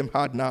hitting them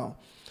hard now.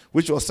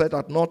 Which was set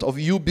at naught of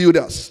you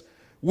builders,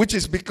 which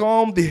is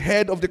become the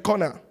head of the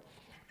corner.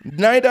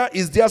 Neither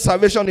is there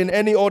salvation in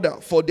any other,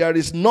 for there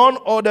is none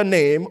other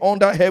name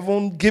under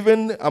heaven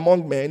given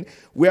among men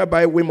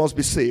whereby we must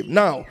be saved.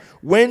 Now,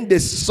 when they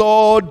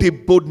saw the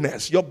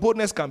boldness, your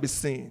boldness can be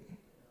seen.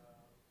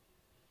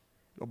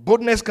 Your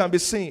boldness can be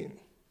seen.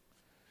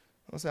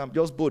 I say, I'm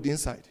just bold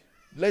inside.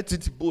 Let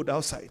it bold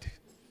outside.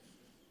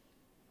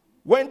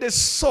 When they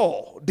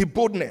saw the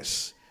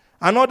boldness,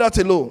 and not that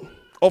alone,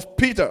 of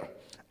Peter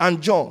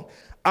and John,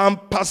 and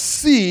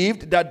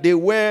perceived that they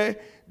were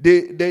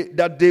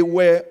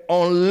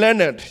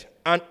unlearned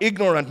and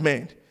ignorant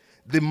men,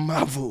 they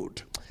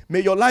marveled. May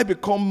your life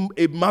become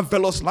a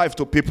marvelous life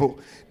to people,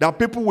 that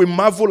people will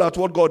marvel at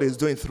what God is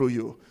doing through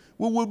you.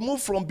 We will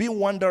move from being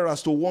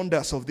wanderers to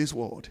wonders of this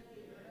world.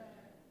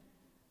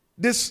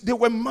 They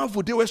were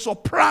marveled, they were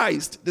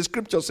surprised, the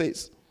scripture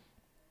says.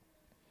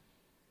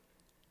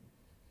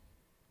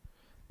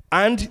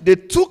 And they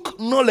took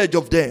knowledge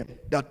of them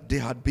that they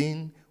had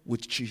been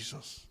with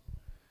Jesus.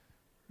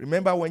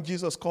 Remember when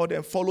Jesus called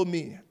them, follow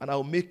me and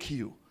I'll make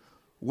you.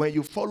 When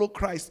you follow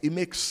Christ, he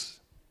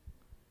makes.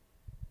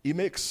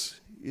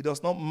 He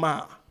does not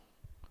mar.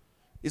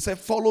 He said,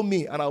 follow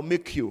me and I'll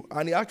make you.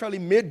 And he actually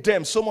made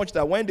them so much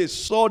that when they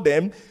saw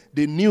them,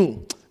 they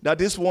knew that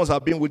these ones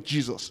have been with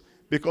Jesus,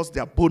 because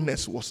their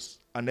boldness was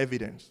an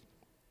evidence.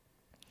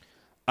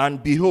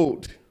 And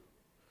behold,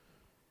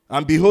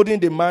 And beholding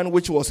the man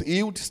which was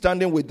healed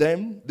standing with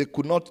them, they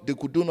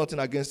could do nothing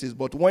against it.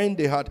 But when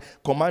they had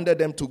commanded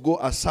them to go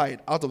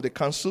aside out of the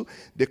council,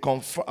 they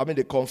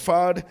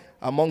conferred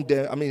among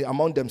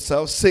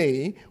themselves,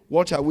 saying,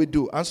 what shall we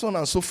do? And so on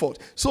and so forth.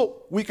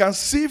 So we can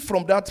see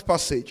from that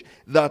passage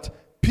that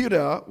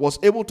Peter was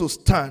able to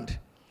stand.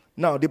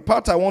 Now, the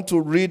part I want to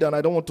read, and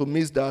I don't want to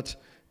miss that,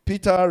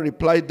 Peter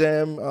replied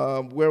them,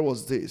 where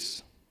was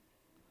this?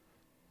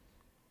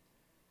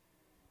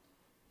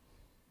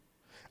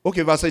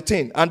 Okay, verse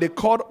 18. And they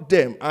called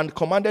them and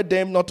commanded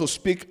them not to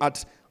speak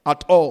at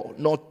all,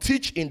 nor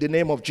teach in the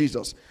name of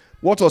Jesus.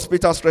 What was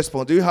Peter's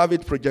response? Do you have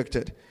it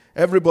projected?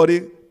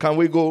 Everybody, can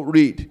we go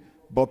read?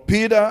 But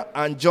Peter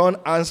and John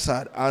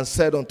answered and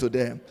said unto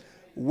them,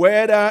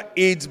 whether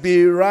it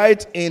be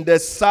right in the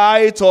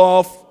sight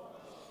of...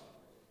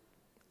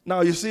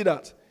 Now you see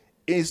that.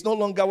 It's no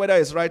longer whether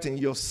it's right in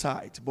your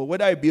sight, but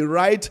whether it be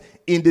right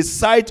in the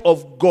sight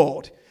of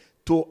God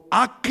to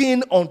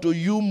hearken unto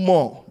you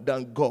more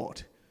than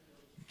God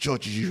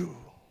judge you.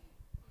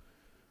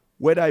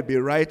 Whether it be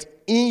right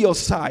in your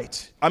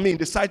sight,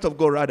 the sight of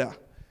God rather.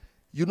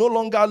 You no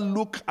longer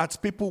look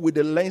at people with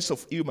the lens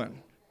of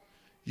human.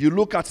 You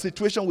look at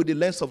situation with the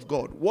lens of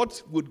God.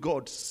 What would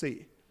God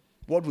say?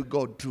 What would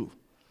God do?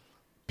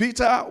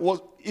 Peter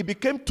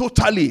became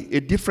totally a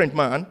different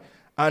man,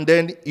 and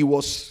then he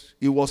was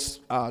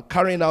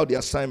carrying out the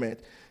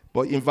assignment.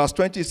 But in verse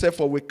 20 he said,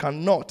 for we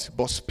cannot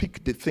but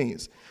speak the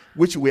things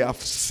which we have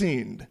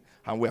seen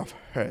and we have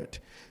heard.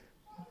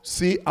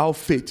 See how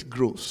faith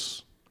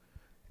grows.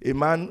 A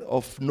man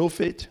of no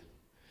faith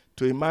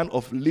to a man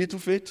of little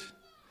faith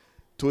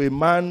to a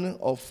man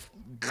of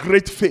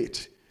great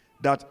faith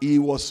that he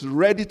was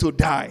ready to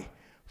die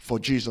for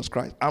Jesus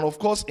Christ. And of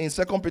course, in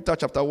 2 Peter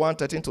chapter 1,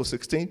 13 to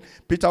 16,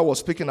 Peter was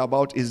speaking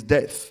about his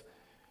death.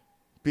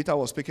 Peter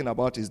was speaking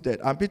about his death.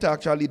 And Peter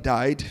actually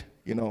died,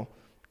 as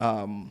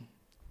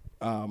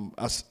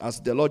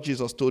the Lord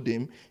Jesus told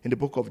him in the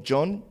book of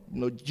John.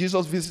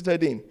 Jesus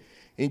visited him.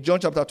 In John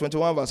chapter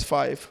 21, verse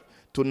 5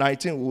 to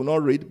 19, we will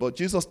not read, but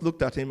Jesus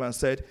looked at him and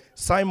said,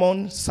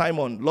 Simon,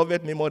 Simon,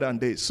 loveth me more than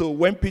this. So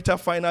when Peter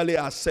finally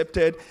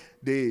accepted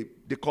the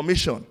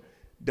commission,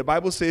 the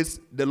Bible says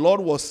the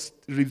Lord was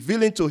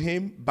revealing to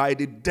him by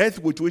the death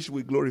with which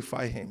we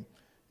glorify him.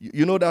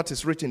 You know that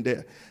is written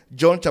there.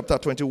 John chapter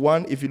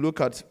 21, if you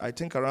look at, I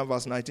think around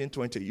verse 19,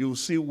 20, you'll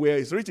see where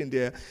it's written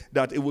there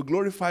that it will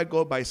glorify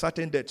God by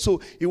certain death.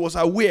 So he was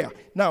aware.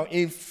 Now,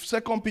 in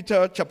 2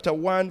 Peter chapter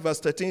 1, verse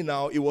 13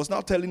 now, he was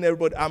now telling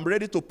everybody, I'm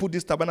ready to put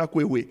this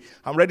tabernacle away.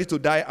 I'm ready to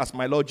die as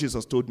my Lord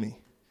Jesus told me.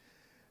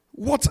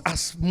 What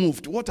has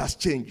moved? What has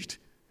changed?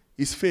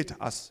 His faith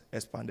has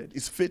expanded.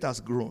 His faith has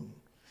grown.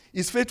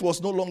 His faith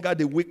was no longer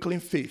the weakling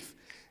faith.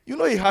 You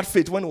know, he had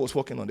faith when he was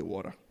walking on the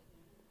water.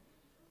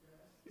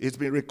 It's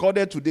been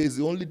recorded today, he's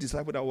the only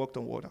disciple that walked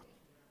on water.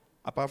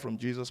 Apart from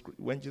Jesus,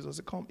 when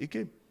Jesus he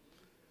came.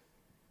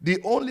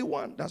 The only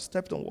one that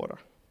stepped on water.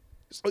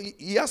 So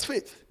he has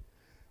faith.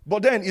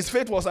 But then his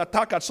faith was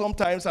attacked at some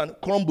times and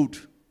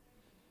crumbled.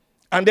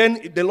 And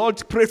then the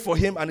Lord prayed for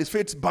him and his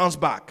faith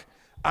bounced back.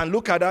 And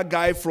look at that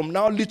guy from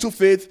now little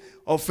faith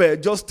of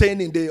just staying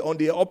on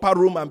the upper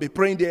room and be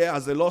praying there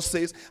as the Lord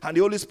says. And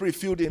the Holy Spirit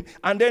filled him.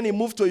 And then he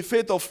moved to a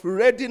faith of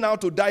ready now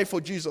to die for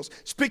Jesus.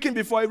 Speaking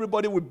before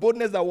everybody with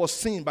boldness that was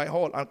seen by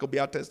all and could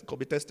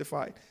be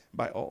testified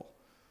by all.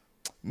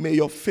 May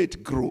your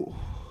faith grow.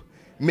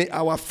 May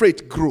our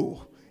faith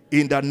grow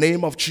in the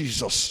name of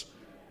Jesus.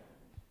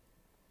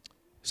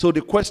 So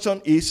the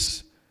question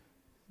is,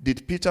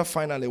 did Peter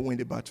finally win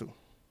the battle?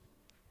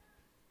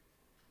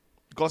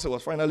 Because he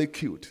was finally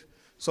killed.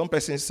 Some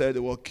persons said they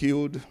were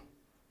killed,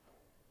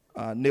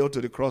 nailed to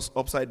the cross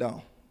upside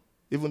down.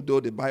 Even though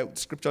the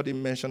scripture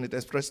didn't mention it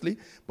expressly,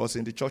 but it's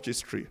in the church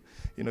history.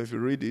 If you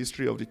read the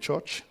history of the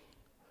church,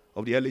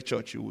 of the early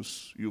church,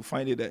 you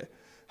find it there,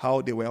 how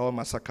they were all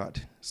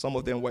massacred. Some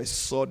of them were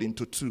sawed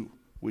into two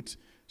with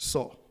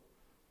saw,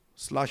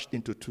 slashed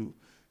into two.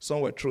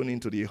 Some were thrown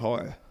into the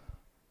hot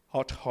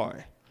oil.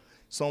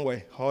 Some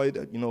were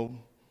hurled,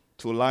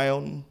 to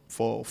lion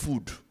for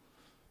food.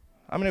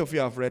 How many of you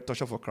have read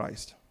Torture for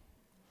Christ?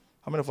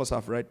 How many of us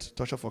have read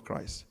Torture for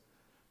Christ?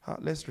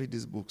 Let's read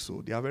this book.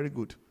 So they are very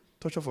good.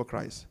 Torture for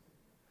Christ.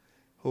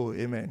 Oh,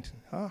 amen.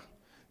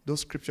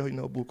 Those scripture in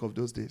the book of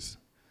those days.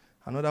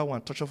 Another one,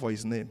 Torture for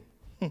His name.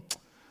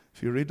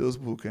 If you read those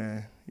books,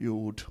 you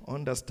would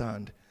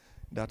understand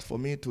that for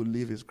me to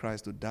live is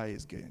Christ, to die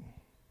is gain.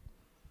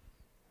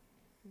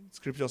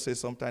 Scripture says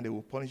sometimes they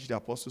will punish the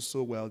apostles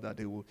so well that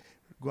they will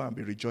go and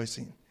be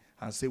rejoicing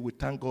and say, we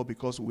thank God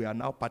because we are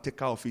now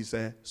partaker of his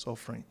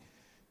suffering.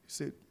 He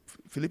said,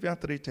 Philippians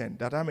 3:10,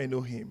 that I may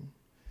know him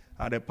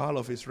and the power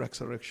of his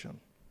resurrection.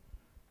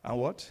 And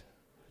what?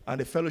 And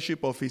the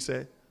fellowship of his,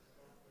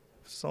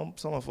 some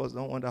of us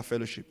don't want that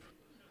fellowship.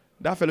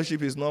 That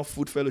fellowship is not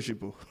food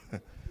fellowship.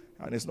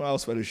 And it's not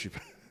house fellowship.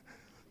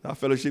 That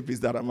fellowship is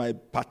that I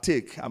might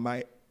partake, I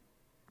might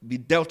be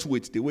dealt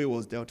with the way it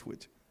was dealt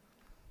with.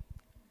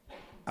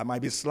 I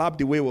might be slapped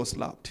the way it was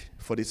slapped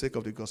for the sake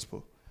of the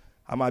gospel.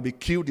 I might be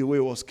killed the way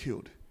it was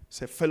killed.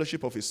 It's a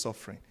fellowship of his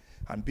suffering.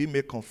 and be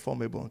made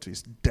conformable unto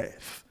his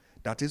death.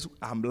 That is,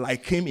 I'm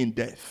like him in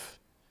death.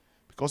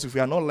 Because if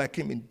we are not like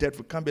him in death,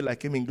 we can't be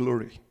like him in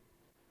glory.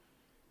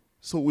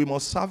 So we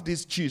must serve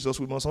this Jesus.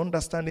 We must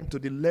understand him to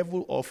the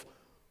level of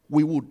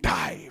we will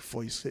die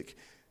for his sake.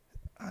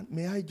 And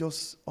may I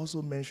just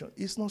also mention,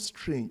 it's not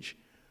strange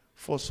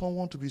for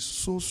someone to be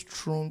so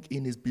strong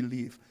in his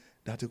belief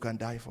that you can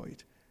die for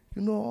it.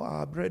 You know,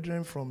 our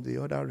brethren from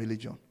the other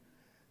religion,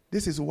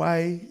 this is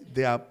why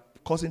they are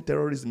causing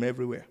terrorism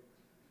everywhere.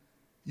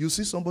 You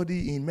see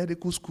somebody in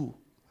medical school,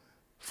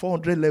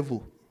 400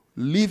 level,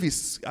 leave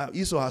his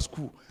or her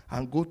school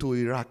and go to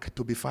Iraq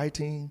to be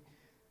fighting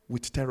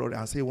with terror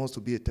and say he wants to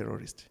be a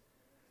terrorist.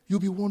 You'll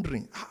be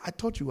wondering, I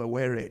thought you were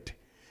well read.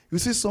 You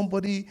see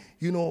somebody,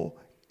 you know,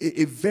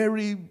 a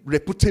very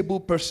reputable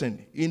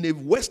person in the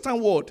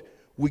Western world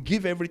will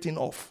give everything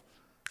off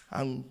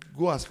and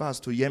go as far as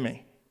to Yemen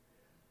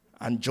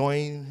and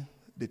join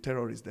the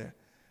terrorists there.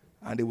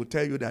 And they will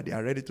tell you that they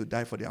are ready to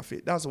die for their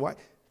faith. That's why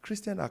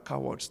Christians are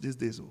cowards these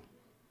days.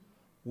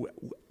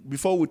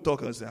 Before we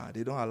talk and say,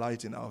 they don't allow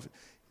it in our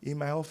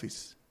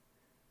office.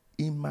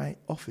 In my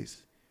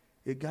office,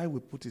 a guy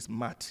will put his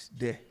mat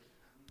there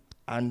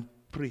and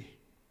pray.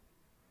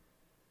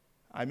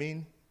 I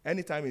mean,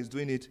 anytime he's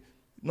doing it,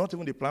 not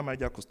even the plant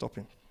manager could stop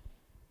him.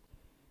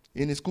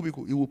 In his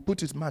cubicle, he will put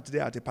his mat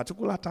there at a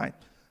particular time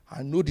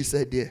and know this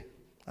head there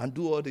and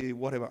do all the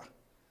whatever.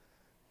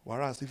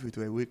 Whereas if it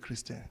were a weak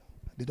Christian,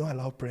 they don't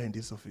allow prayer in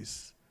this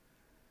office.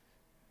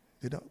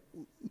 They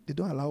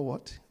don't allow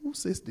what? Who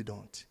says they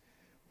don't?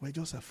 We're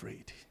just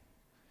afraid.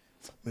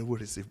 May we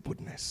receive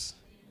boldness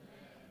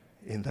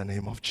in the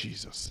name of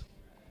Jesus.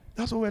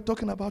 That's what we're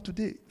talking about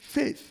today.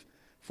 Faith.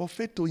 For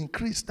faith to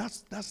increase.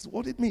 That's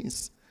what it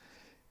means.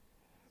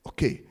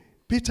 Okay.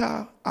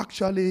 Peter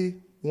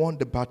actually won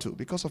the battle.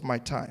 Because of my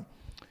time,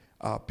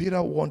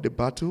 Peter won the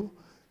battle.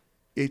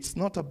 It's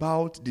not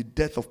about the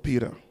death of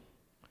Peter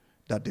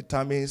that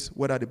determines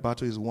whether the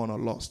battle is won or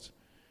lost.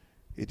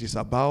 It is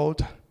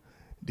about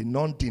the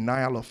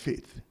non-denial of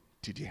faith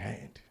to the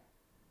end.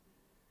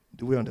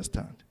 Do we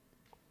understand?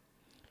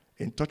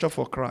 In Torture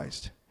for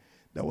Christ,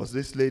 there was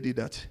this lady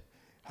that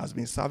has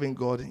been serving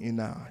God in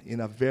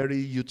a very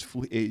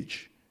youthful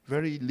age,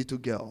 very little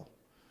girl,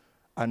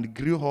 and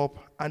grew up,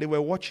 and they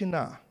were watching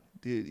her.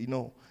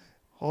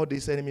 All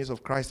these enemies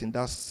of Christ in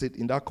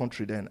that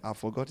country then, I've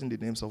forgotten the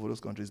names of all those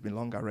countries. It's been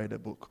long I read the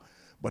book,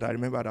 but I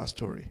remember that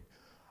story.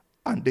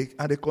 And they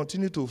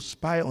continued to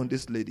spy on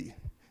this lady.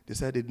 They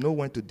said they know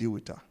when to deal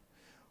with her.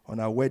 On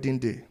her wedding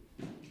day,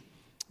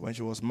 when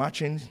she was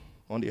marching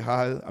on the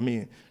aisle,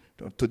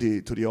 to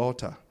the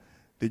altar,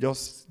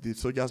 the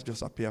soldiers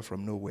just appeared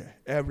from nowhere.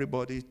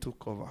 Everybody took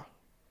cover,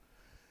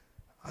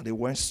 and they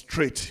went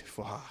straight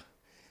for her.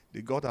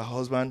 They got her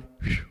husband,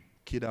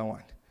 killed that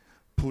one,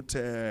 put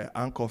a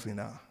handcuff in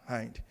her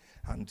hand,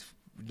 and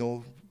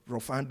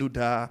rough-handled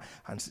her,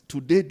 and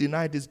today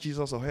deny this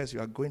Jesus of hers, you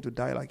are going to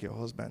die like your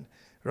husband,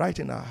 right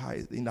in her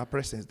eyes, in her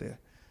presence there.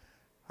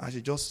 And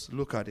she just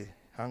looked at the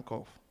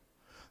handcuff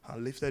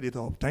and lifted it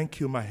up. Thank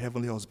you, my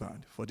heavenly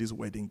husband, for this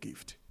wedding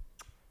gift.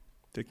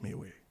 Take me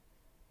away.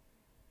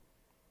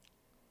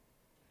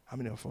 How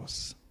many of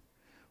us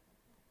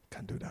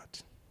can do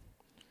that?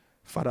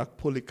 Father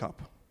Polycarp,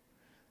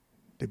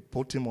 they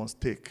put him on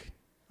stake.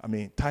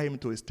 Tie him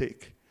to a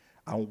stake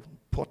and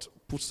put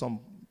some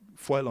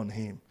foil on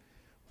him.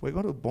 We're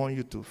going to burn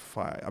you to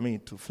fire,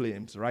 to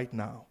flames right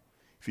now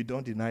if you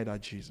don't deny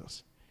that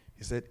Jesus.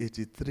 He said,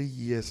 83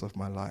 years of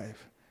my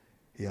life,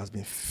 he has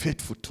been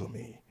faithful to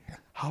me.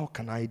 How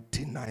can I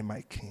deny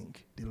my king,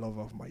 the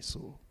lover of my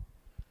soul?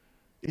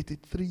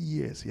 83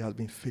 years he has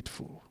been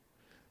faithful.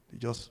 They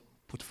just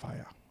put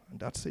fire, and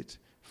that's it.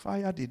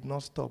 Fire did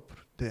not stop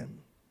them.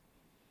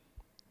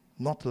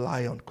 Not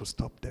lion could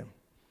stop them.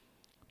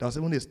 There's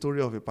even a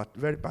story of a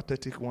very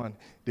pathetic one.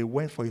 They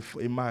went for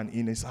a man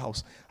in his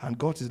house and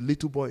got his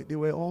little boy. They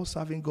were all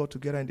serving God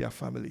together in their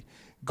family.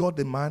 Got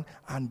the man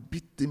and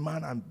beat the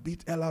man and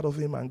beat hell out of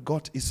him and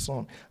got his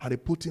son. And they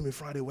put him in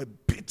front. They were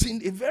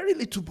beating a very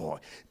little boy,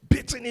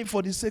 beating him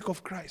for the sake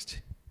of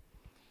Christ.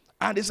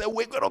 And they said,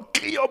 we're going to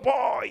kill your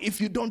boy if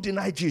you don't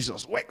deny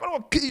Jesus. We're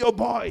going to kill your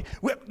boy.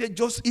 They're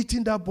just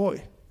eating that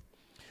boy.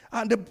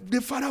 And the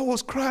father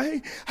was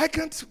crying, I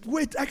can't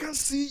wait. I can't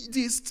see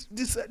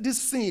this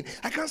scene.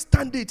 I can't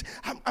stand it.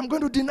 I'm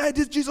going to deny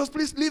this Jesus.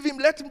 Please leave him.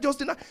 Let him just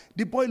deny.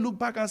 The boy looked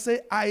back and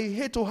said, I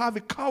hate to have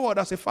a coward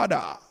as a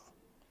father.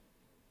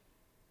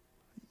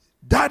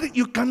 Daddy,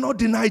 you cannot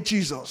deny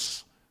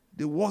Jesus.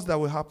 The worst that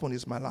will happen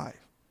is my life.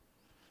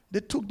 They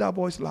took that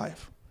boy's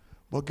life.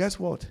 But guess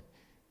what?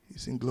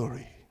 He's in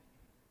glory.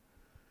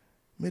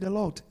 May the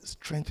Lord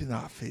strengthen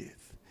our faith.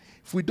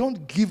 If we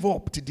don't give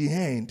up to the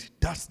end,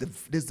 this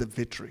is the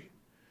victory.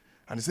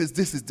 And it says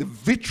this is the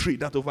victory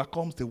that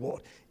overcomes the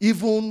world,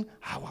 even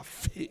our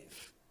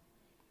faith.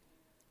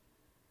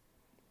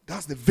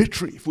 That's the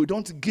victory. If we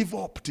don't give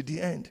up to the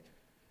end.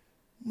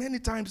 Many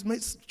times,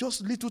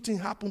 just little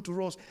things happen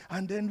to us,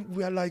 and then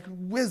we are like,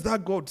 where's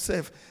that God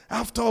self?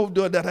 After all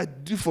that I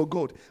did for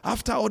God,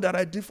 after all that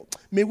I did for...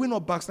 May we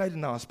not backslide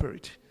in our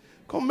spirit.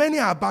 Because many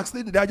are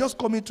backsliding. They are just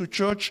coming to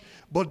church,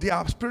 but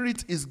their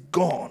spirit is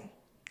gone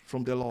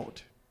from the Lord.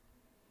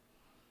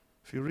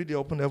 If you read the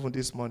open heaven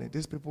this morning,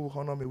 these people will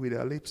honor me with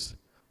their lips,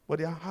 but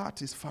their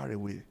heart is far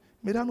away.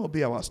 May that not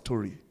be our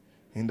story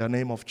in the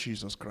name of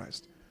Jesus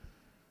Christ.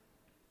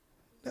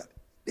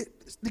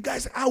 The guy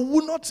said, I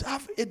would not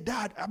have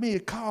a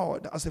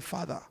coward as a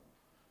father.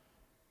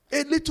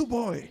 A little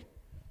boy.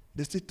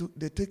 They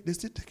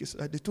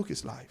took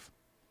his life.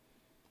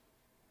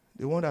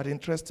 The one that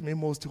interested me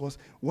most was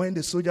when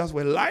the soldiers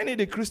were lining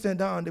the Christian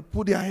down, they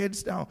put their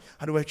heads down,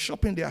 and they were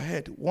chopping their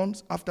head, one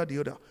after the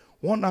other,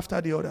 one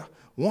after the other,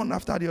 one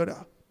after the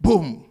other.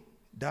 Boom,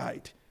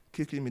 died.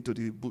 Kick him into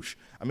the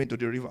to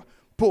the river.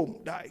 Boom,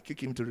 died.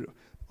 Kick him to the river.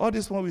 All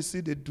this one we see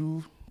they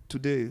do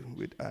today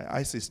with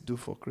ISIS do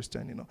for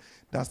Christian,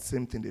 that's the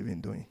same thing they've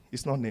been doing.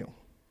 It's not new.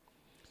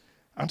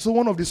 And so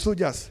one of the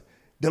soldiers,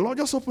 the Lord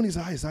just opened his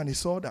eyes and he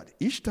saw that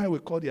each time we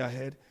cut their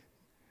head,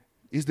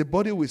 is the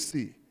body we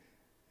see.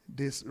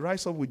 They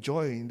rise up with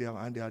joy in them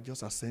and they are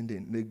just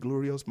ascending in a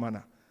glorious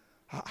manner.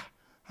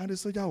 And the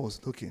soldier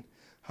was looking.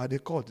 How they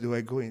cut, they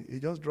were going. He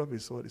just dropped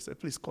his sword. He said,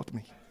 please cut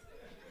me.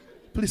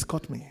 Please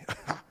cut me.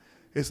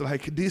 It's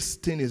like this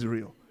thing is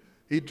real.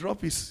 He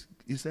dropped he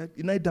said,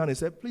 he knelt down, he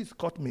said, please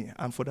cut me.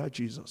 And for that,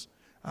 Jesus.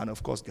 And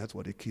of course, guess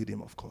what? They killed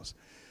him, of course.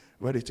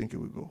 Where do you think he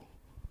will go?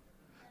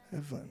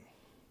 Heaven.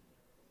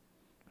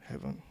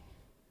 Heaven.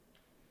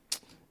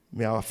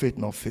 May our faith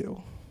not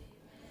fail.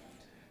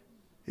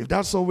 If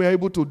that's all we're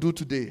able to do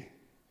today,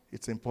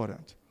 it's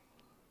important.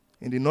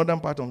 In the northern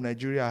part of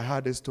Nigeria, I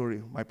heard a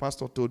story. My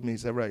pastor told me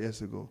several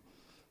years ago,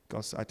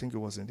 because I think it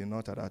was in the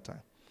north at that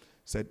time.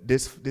 Said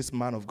this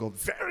man of God,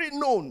 very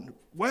known,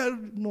 well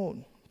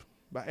known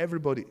by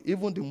everybody,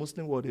 even the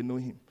Muslim world, they know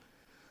him.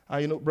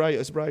 And Brayo,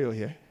 is Brayo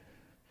here?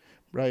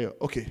 Brayo,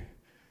 okay.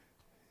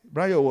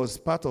 Brayo was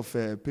part of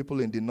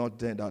people in the north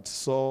then that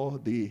saw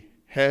the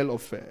hell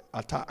of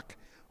attack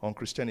on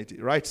Christianity.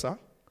 Right, sir?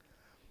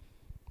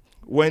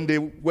 When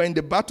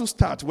the battle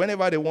starts,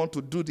 whenever they want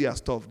to do their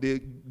stuff,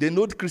 they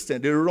know the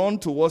Christian. They run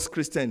towards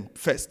Christian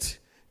first.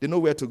 They know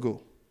where to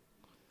go.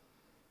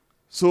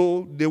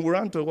 So they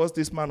ran towards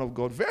this man of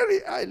God,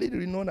 very highly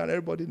renowned, and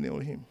everybody knew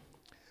him.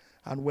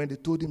 And when they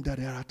told him that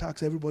there are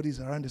attacks, everybody's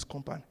around his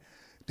compound,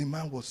 the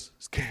man was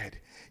scared.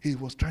 He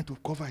was trying to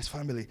cover his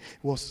family.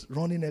 He was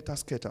running at a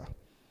scatter.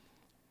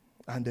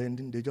 And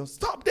then they just,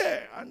 stop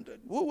there, and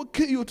we will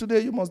kill you today.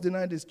 You must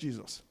deny this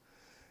Jesus.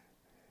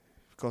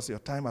 Because your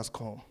time has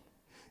come.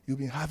 You've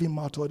been having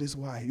mouth all this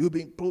while. You've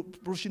been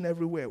pushing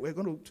everywhere.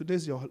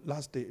 Today's your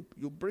last day.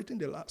 You're breathing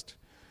the last.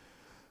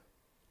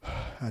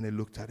 And he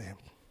looked at him.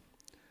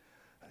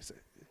 I said,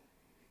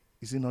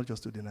 is it not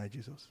just to deny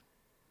Jesus?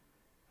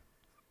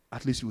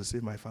 At least you will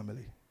save my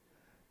family.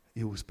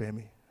 You will spare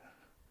me.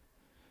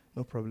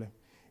 No problem.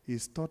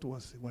 His thought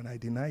was, when I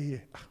deny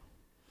here,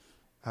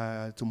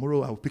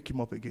 tomorrow I will pick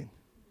him up again.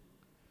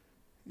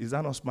 Is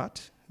that not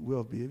smart way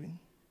of behaving?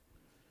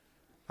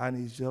 And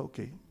he said,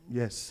 okay,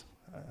 yes,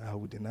 I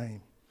will deny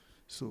him.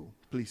 So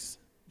please,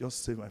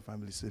 just save my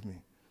family, save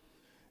me.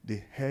 The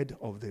head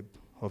of the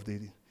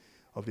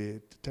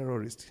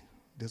terrorist,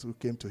 this who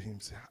came to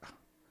him, said,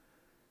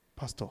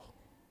 Pastor,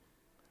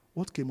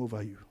 what came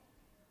over you?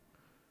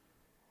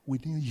 We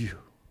knew you.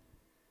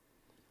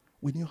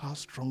 We knew how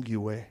strong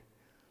you were.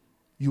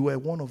 You were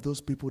one of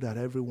those people that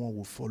everyone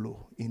will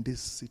follow in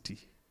this city.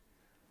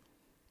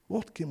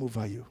 What came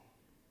over you?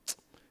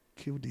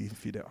 Killed the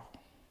infidel.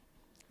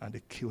 And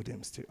they killed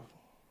him still.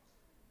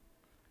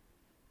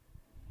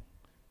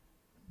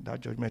 That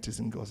judgment is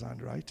in God's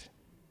hand, right?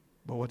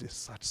 But what a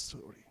sad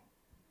story.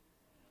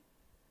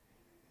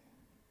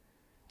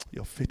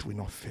 Your faith will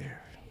not fail.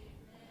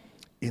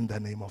 In the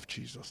name of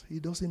Jesus.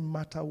 It doesn't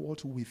matter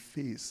what we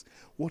face,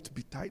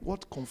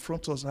 what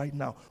confronts us right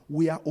now.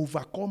 We are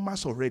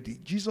overcomers already.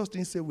 Jesus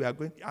didn't say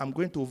I'm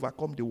going to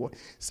overcome the world.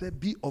 He said,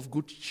 be of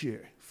good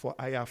cheer, for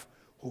I have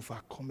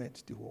overcome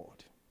the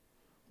world.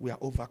 We are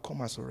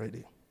overcomers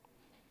already.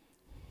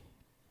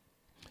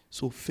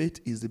 So faith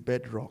is the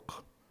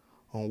bedrock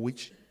on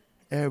which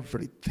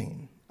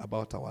everything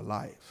about our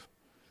life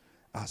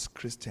as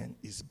Christian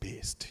is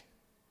based.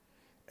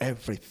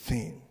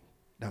 Everything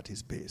that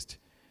is based.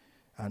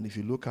 And if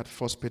you look at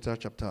 1 Peter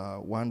chapter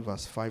 1,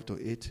 verse 5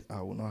 to 8,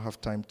 I will not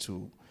have time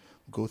to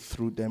go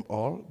through them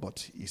all,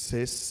 but it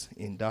says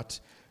in that,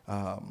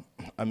 I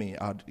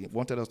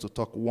wanted us to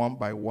talk one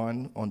by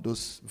one on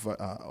those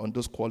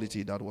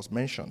quality that was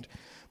mentioned,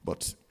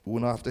 but we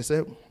will not have to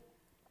say,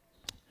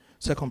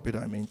 2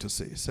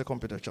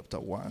 Peter chapter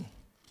 1.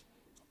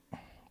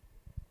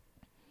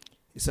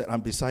 He said,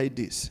 and beside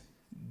this,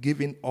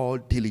 giving all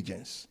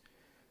diligence,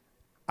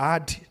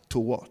 add to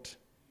what?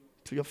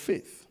 To your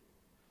faith.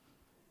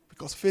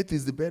 Because faith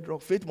is the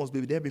bedrock. Faith must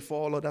be there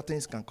before all other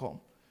things can come.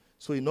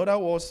 So in other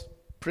words,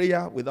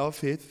 prayer without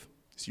faith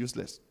is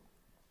useless.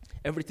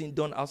 Everything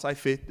done outside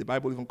faith, the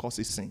Bible even calls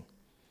it sin.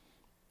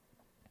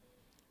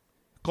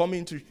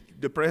 Coming to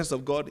the presence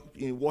of God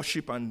in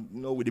worship and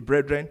with the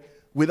brethren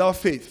without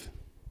faith,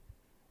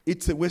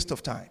 it's a waste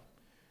of time.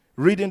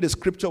 Reading the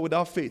scripture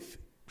without faith,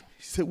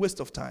 it's a waste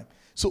of time.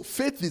 So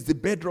faith is the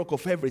bedrock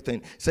of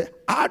everything. Say,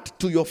 add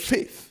to your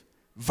faith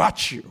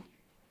virtue,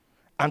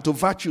 and to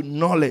virtue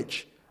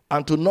knowledge,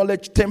 and to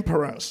knowledge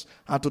temperance,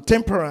 and to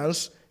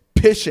temperance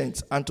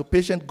patience, and to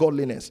patience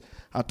godliness,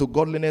 and to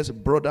godliness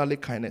brotherly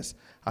kindness,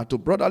 and to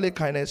brotherly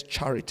kindness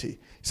charity. He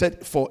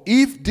said, for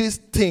if these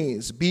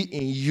things be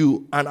in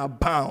you and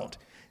abound,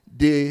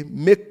 they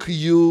make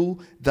you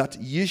that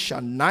ye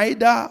shall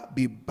neither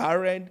be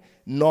barren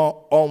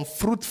nor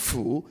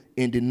unfruitful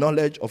in the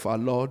knowledge of our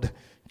Lord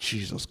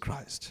Jesus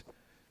Christ.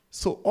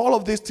 So all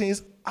of these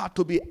things are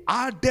to be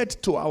added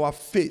to our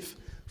faith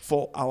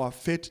for our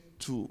faith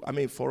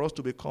for us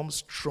to become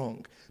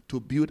strong, to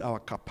build our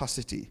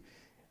capacity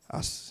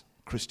as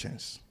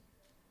Christians.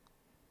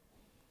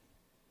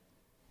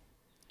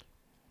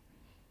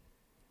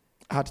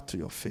 Add to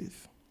your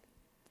faith.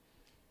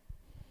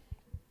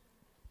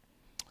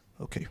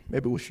 Okay,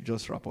 maybe we should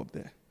just wrap up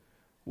there.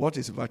 What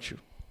is virtue?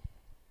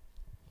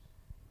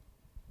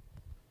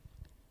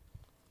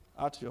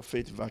 Add to your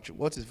faith virtue.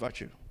 What is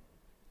virtue?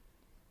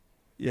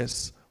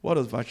 Yes, what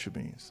does virtue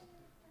mean?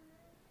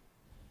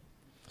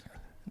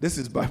 This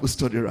is Bible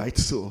study, right?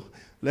 So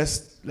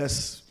let's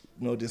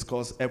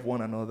discuss help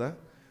one another.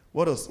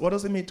 What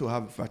does it mean to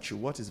have virtue?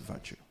 What is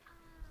virtue?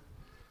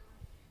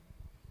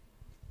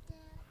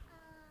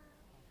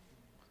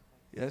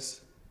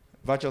 Yes?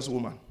 Virtuous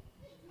woman.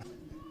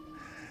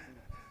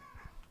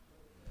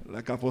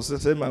 Like Apostle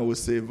Seman would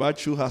say,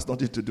 virtue has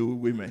nothing to do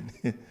with women.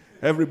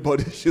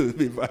 Everybody should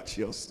be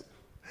virtuous.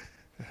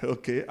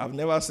 Okay? I've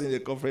never seen a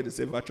conference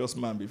say virtuous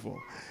man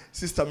before.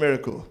 Sister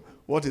Miracle,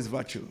 what is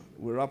virtue?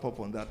 We'll wrap up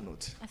on that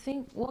note. I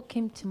think what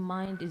came to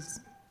mind is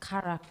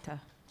character.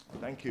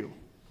 Thank you.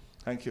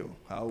 Thank you.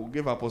 I will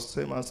give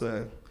Apostle Seman's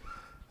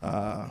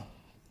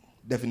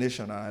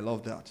definition, and I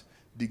love that.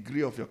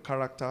 Degree of your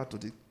character to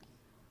the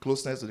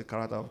closeness to the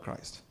character of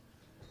Christ.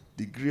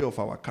 Degree of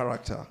our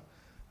character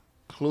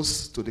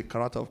close to the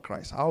character of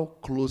Christ. How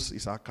close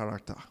is our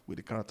character with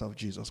the character of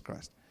Jesus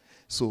Christ?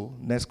 So,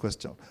 next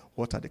question.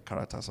 What are the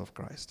characters of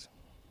Christ?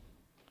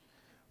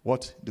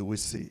 What do we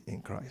see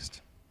in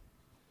Christ?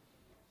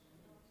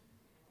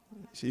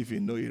 See if you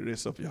know, you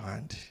raise up your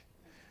hand.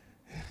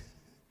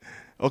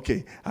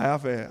 Okay, I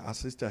have a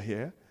sister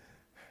here.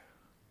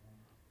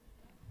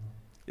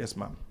 Yes,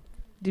 ma'am.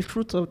 The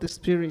fruit of the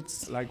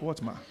spirits. Like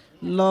what, ma'am?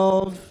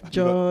 Love,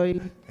 joy,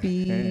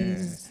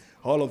 peace.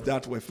 All of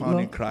that were found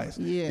in Christ.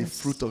 Yes. The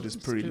fruit of the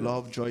Spirit,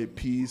 love, joy,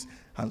 peace,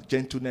 and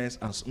gentleness,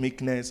 and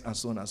meekness, and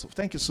so on and so forth.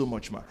 Thank you so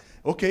much, ma'am.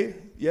 Okay,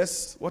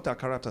 yes, what are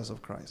characters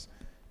of Christ?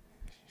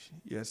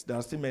 Yes, there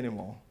are still many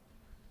more.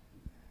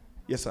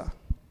 Yes, sir.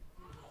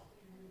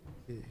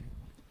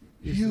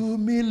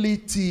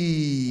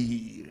 Humility.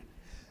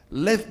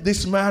 Let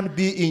this man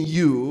be in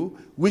you,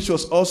 which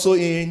was also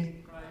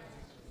in Christ.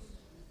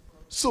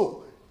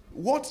 So,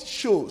 what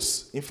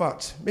shows, in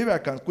fact, maybe I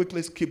can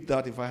quickly skip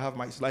that if I have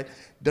my slide.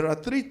 There are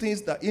three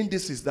things, that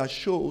indices that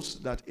shows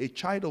that a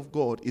child of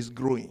God is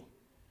growing.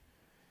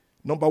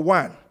 Number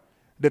one,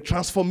 the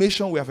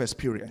transformation we have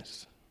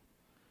experienced.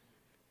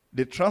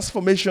 The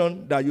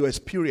transformation that you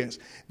experience.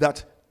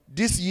 That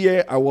this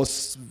year I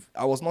was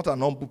not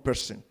an humble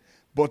person.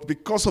 But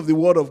because of the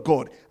word of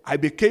God, I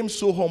became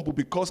so humble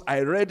because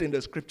I read in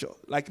the scripture,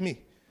 like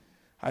me.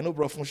 I know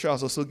Bro Funsho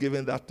has also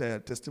given that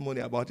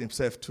testimony about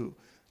himself too.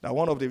 That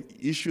one of the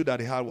issues that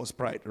he had was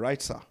pride, right,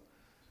 sir?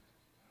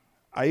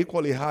 I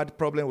equally had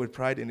problem with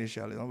pride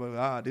initially. I'm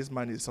like, this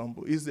man is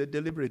humble. It's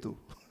deliberate too.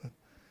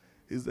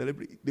 It's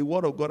deliberate. The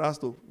word of God has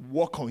to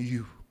work on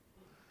you.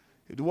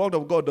 If the word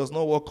of God does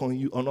not work on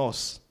you, on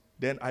us,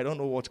 then I don't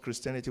know what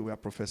Christianity we are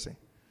professing.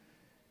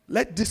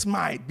 Let this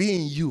mind be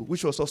in you,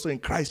 which was also in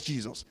Christ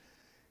Jesus.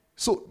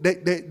 So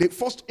the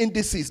first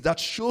indices that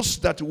shows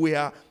that we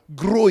are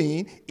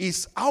growing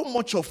is how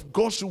much of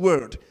God's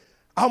word,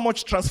 how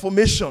much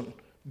transformation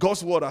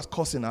God's word has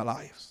caused in our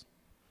lives.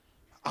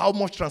 How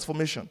much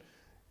transformation.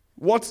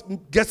 What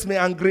gets me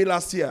angry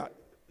last year,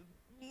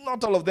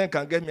 not all of them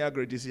can get me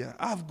angry this year.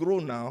 I've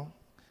grown now.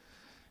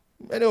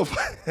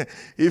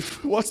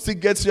 If what still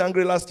gets you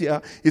angry last year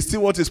is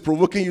still what is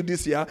provoking you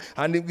this year,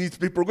 and if it's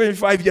been provoking you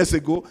 5 years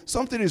ago,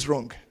 something is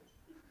wrong.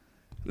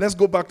 Let's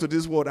go back to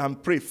this word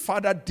and pray.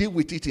 Father, deal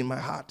with it in my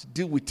heart.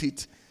 Deal with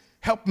it.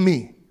 Help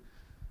me.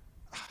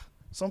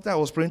 Sometimes I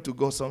was praying to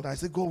God. Sometimes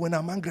I said, God, when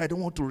I'm angry, I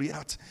don't want to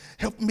react.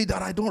 Help me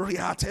that I don't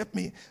react. Help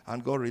me.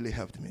 And God really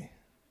helped me.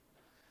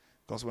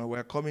 Because when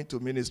we're coming to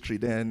ministry,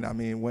 then,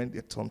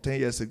 some 10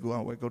 years ago,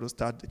 and we're going to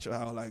start the church,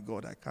 I was like,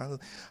 God,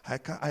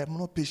 I am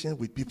not patient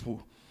with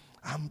people.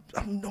 I'm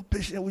not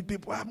patient with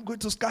people. I'm going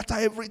to scatter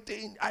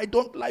everything. I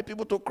don't like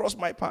people to cross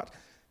my path.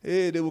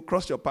 Hey, they will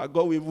cross your path.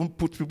 God will even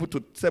put people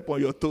to step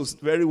on your toes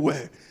very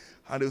well.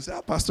 And they will say,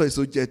 Pastor is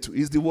so gentle.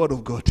 It's the word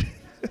of God.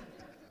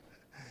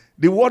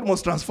 The word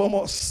must transform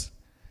us.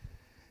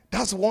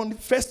 That's one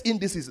first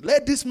indices.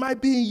 Let this mind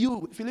be in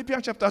you.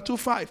 Philippians chapter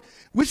 2:5,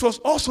 which was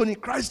also in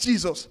Christ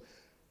Jesus.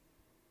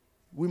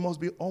 We must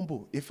be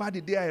humble. In fact,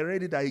 the day I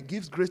read it, that he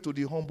gives grace to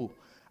the humble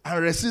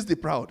and resists the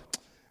proud.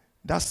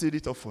 That sealed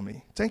it up for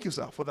me. Thank you,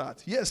 sir, for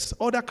that. Yes,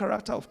 other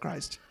character of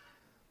Christ.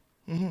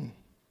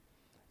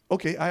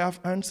 Okay, I have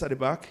hands at the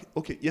back.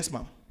 Okay, yes,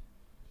 ma'am.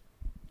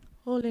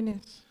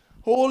 Holiness.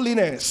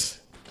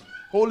 Holiness.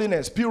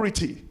 Holiness,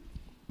 purity.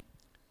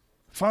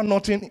 Found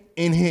nothing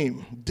in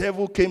him.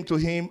 Devil came to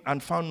him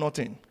and found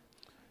nothing.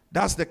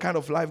 That's the kind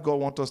of life God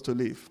wants us to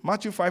live.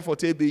 Matthew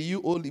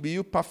 5:48, be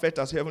you perfect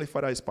as your heavenly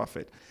Father is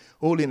perfect.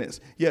 Holiness.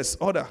 Yes,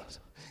 order.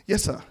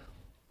 Yes, sir.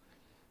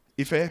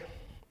 Ife?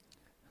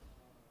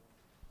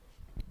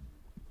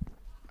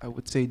 I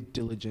would say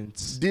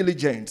diligence.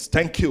 Diligence.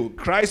 Thank you.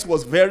 Christ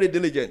was very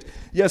diligent.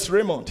 Yes,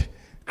 Raymond.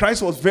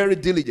 Christ was very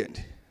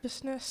diligent.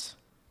 Righteousness.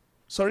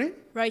 Sorry?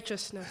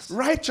 Righteousness.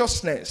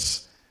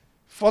 Righteousness.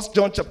 1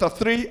 John chapter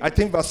 3, I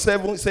think verse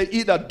 7, say,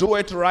 he that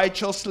doeth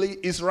righteously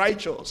is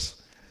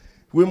righteous.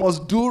 We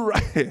must do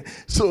right.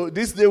 So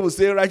this day we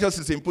say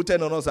righteousness is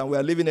imputed on us and we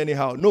are living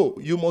anyhow. No,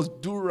 you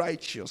must do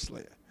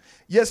righteously.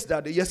 Yes,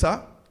 Daddy. Yes,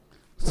 sir.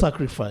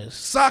 Sacrifice.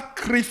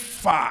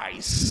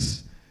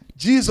 Sacrifice.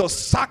 Jesus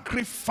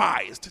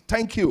sacrificed.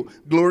 Thank you.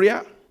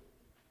 Gloria.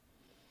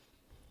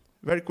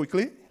 Very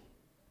quickly.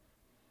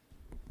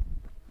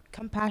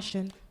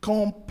 Compassion.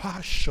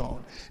 Compassion.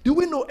 Do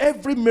we know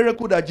every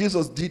miracle that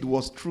Jesus did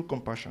was through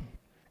compassion?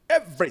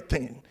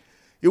 Everything.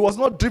 It was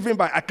not driven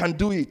by, I can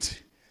do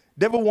it.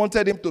 Devil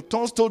wanted him to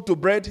turn stone to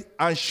bread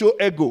and show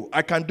ego.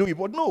 I can do it.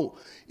 But no,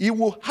 he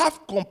will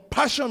have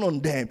compassion on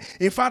them.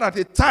 In fact, at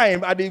the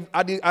time, at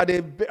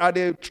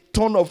the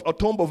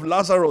tomb of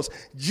Lazarus,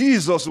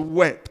 Jesus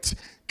wept.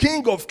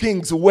 King of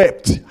Kings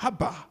wept.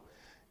 Haba.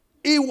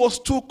 He was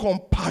too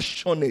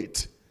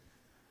compassionate.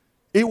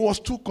 He was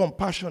too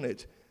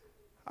compassionate.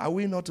 Are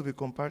we not to be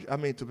compassionate? I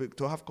mean,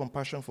 to have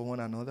compassion for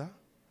one another?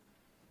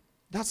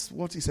 That's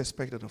what is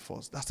expected of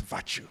us. That's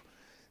virtue.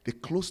 The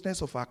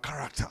closeness of our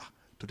character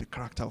to the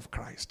character of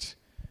Christ.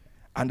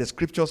 And the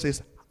scripture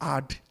says,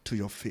 add to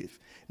your faith.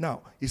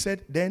 Now, he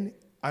said, then,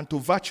 and to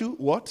virtue,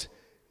 what?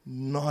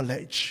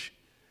 Knowledge.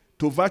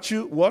 To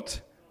virtue,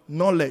 what?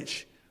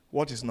 Knowledge.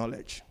 What is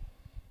knowledge?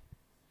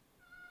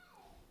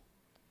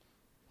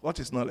 What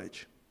is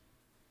knowledge?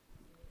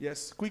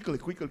 Yes, quickly.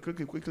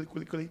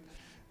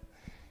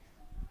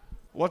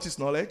 What is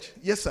knowledge?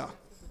 Yes, sir.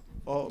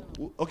 Oh,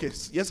 okay,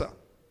 yes, sir.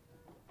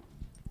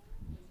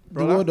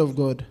 Brother? The word of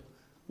God.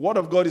 Word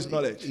of God is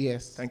knowledge.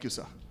 Yes. Thank you,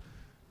 sir.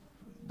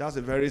 That's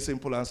a very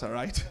simple answer,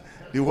 right?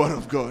 The word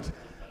of God.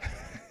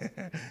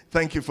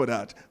 Thank you for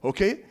that.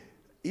 Okay?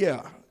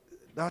 Yeah.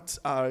 That's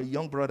our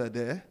young brother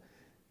there.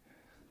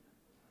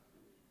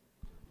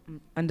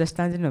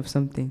 Understanding of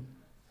something.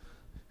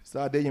 Is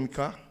that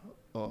Adeyimika?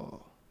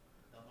 Oh.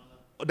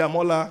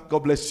 Damola,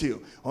 God bless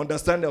you.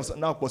 Understanding of,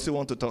 now Kwasi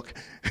want to talk.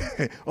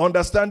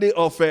 Understanding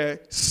of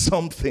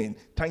something.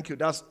 Thank you.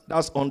 That's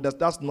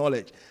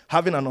knowledge.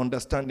 Having an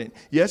understanding.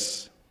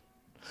 Yes?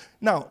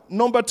 Now,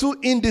 number 2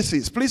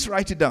 indices. Please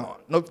write it down.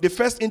 Now, the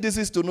first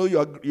indices to know you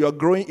are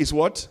growing is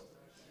what?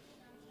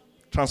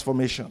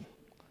 Transformation.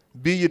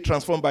 Be ye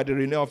transformed by the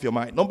renewal of your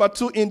mind. Number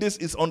 2 indice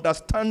is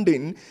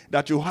understanding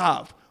that you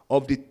have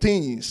of the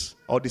things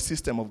or the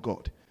system of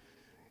God.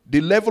 The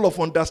level of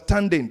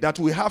understanding that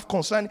we have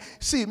concerning.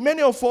 See,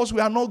 many of us, we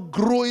are not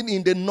growing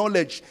in the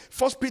knowledge.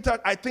 1 Peter,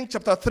 I think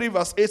chapter 3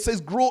 verse 8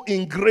 says, grow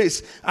in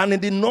grace and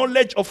in the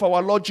knowledge of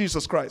our Lord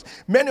Jesus Christ.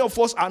 Many of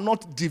us are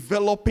not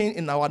developing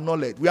in our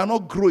knowledge. We are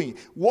not growing.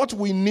 What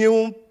we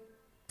knew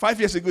 5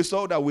 years ago is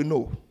all that we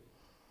know.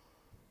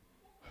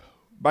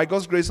 By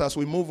God's grace, as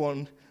we move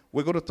on,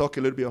 we're going to talk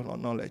a little bit about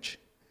knowledge.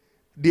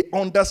 The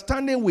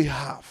understanding we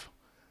have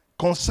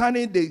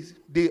concerning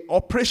the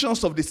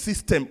operations of the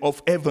system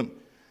of heaven,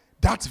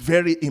 that's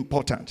very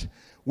important.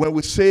 When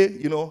we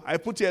say, I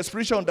put here a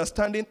spiritual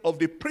understanding of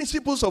the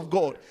principles of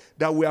God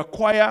that we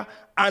acquire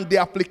and the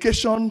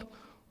application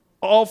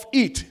of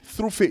it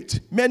through faith.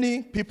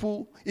 Many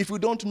people, if we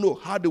don't know,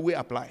 how do we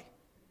apply?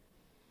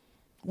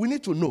 We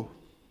need to know.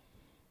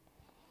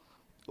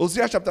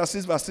 Hosea chapter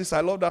 6 verse 6, I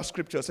love that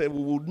scripture. Say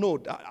we will know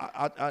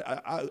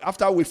that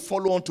after we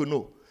follow on to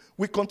know.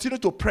 We continue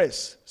to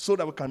press so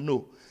that we can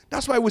know.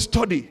 That's why we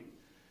study.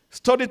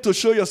 Study to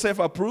show yourself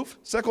approved.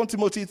 2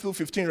 Timothy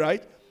 2:15,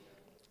 right?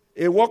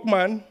 A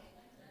workman.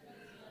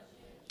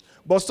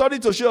 But study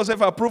to show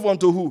yourself approved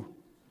unto who?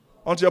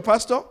 Unto your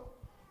pastor?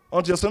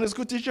 Unto your Sunday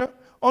school teacher?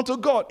 Unto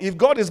God. If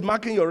God is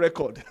marking your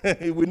record,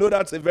 we know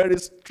that's a very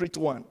strict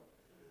one.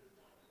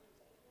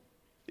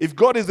 If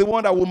God is the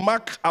one that will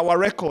mark our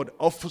record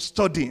of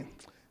studying,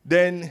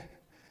 then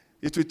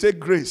it will take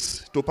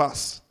grace to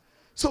pass.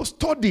 So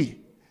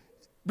study.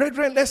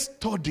 Brethren, let's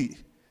study.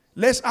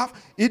 Let's have,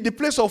 in the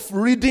place of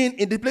reading,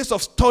 in the place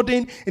of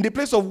studying, in the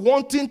place of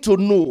wanting to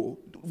know,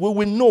 we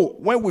will know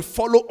when we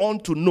follow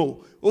on to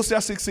know. Hosea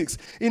 6:6.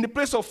 In the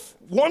place of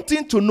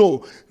wanting to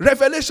know,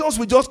 revelations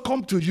will just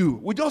come to you.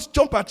 We just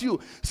jump at you.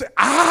 Say,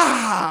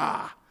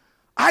 I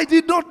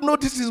did not know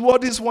this is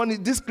what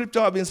this scripture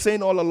have been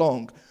saying all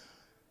along.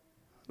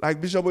 Like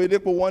Bishop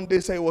Oyedepo one day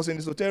said he was in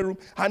his hotel room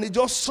and he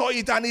just saw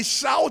it and he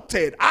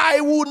shouted,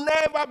 I will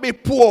never be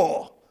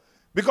poor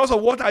because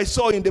of what I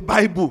saw in the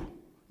Bible.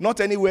 Not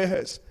anywhere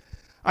else.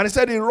 And he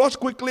said he rushed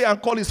quickly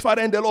and called his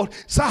father in the Lord.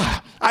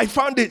 Sir, I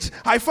found it.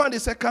 I found it. He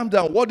said, calm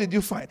down. What did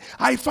you find?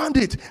 I found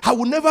it. I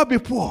will never be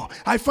poor.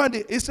 I found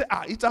it. He said,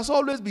 it has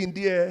always been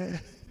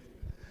there.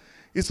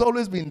 It's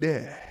always been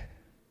there.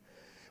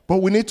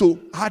 But we need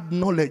to add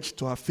knowledge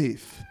to our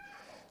faith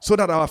so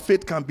that our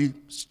faith can be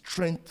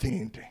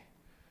strengthened.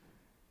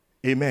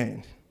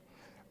 Amen.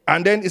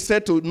 And then he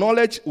said to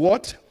knowledge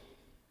what?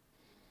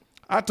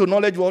 Add to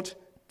knowledge what?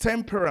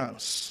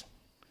 Temperance.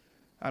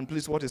 And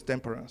please, what is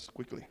temperance?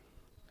 Quickly.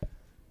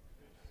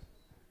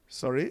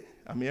 Sorry,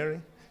 I'm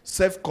hearing.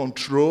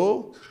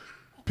 Self-control,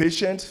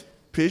 patient.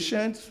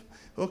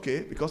 Okay,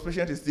 because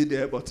patient is still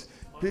there, but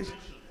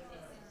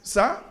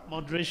sir?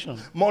 Moderation.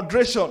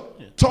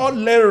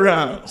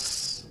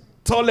 Yes.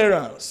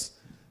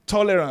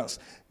 Tolerance.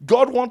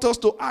 God wants us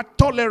to add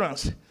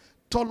tolerance.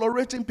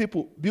 Tolerating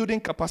people, building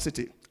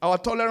capacity. Our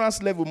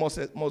tolerance level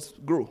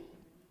must grow.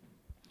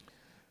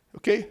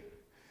 Okay?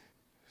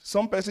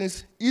 Some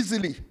persons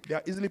they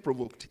are easily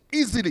provoked.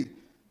 Easily.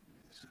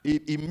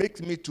 It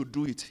makes me to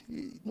do it.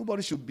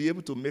 Nobody should be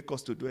able to make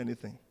us to do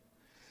anything.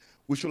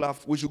 We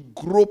should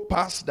grow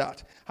past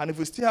that. And if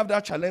we still have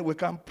that challenge, we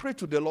can pray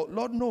to the Lord.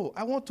 Lord, no,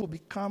 I want to be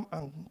calm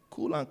and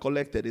cool and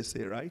collected, they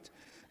say, right?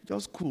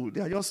 Just cool. They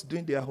are just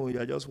doing their own.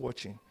 You are just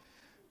watching.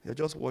 You're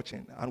just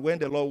watching. And when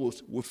the Lord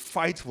will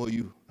fight for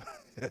you,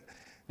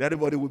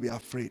 everybody will be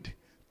afraid.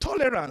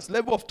 Tolerance,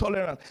 level of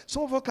tolerance.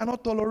 Some of us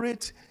cannot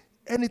tolerate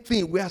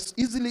anything. We are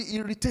easily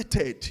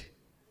irritated.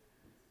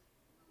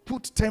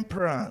 Put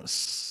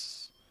temperance.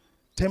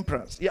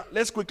 Yeah,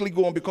 let's quickly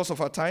go on because of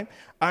our time.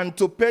 And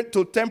to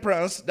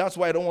temperance, that's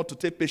why I don't want to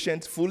take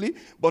patience fully.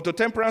 But to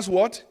temperance,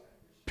 what?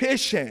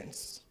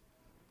 Patience.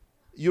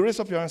 You raise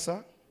up your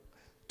answer.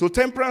 To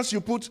temperance,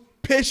 you put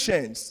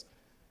patience.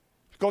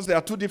 Because there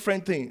are two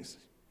different things.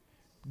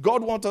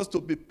 God wants us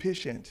to be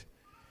patient.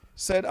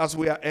 Said, as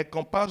we are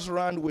encompassed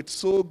round with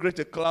so great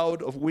a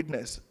cloud of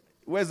witness.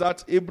 Where's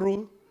that?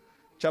 Hebrew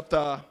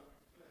chapter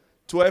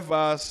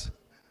 12,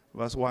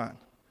 verse 1.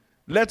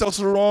 Let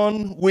us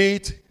run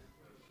with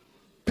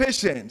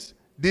patience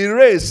the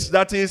race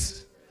that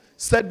is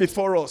set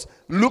before us,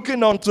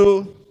 looking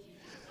unto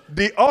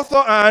the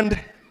author and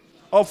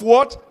of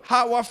what?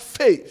 Our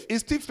faith.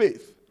 Is still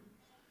faith.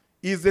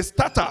 Is the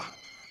starter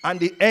and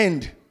the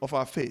end of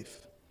our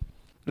faith.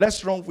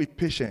 Let's run with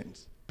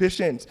patience.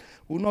 Patience.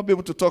 We'll not be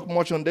able to talk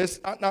much on this.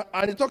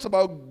 And it talks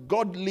about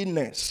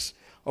godliness.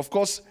 Of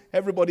course,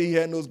 everybody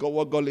here knows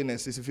what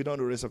godliness is. If you don't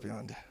know, raise up your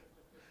hand.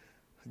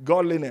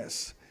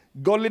 Godliness.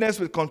 Godliness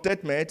with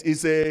contentment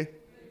is a...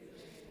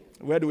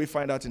 Where do we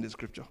find that in the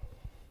scripture?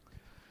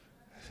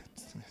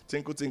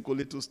 Tinkle, tinkle,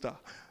 little star.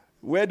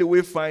 Where do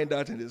we find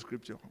that in the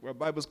scripture? We're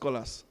Bible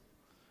scholars.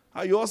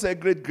 You all say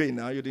great grain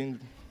now. You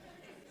didn't...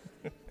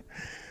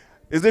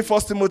 Is it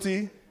 1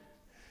 Timothy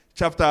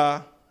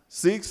chapter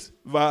 6,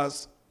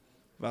 verse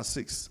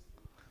 6?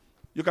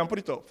 You can put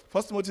it up.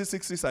 1 Timothy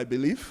 6, I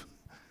believe.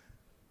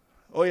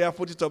 Oh yeah,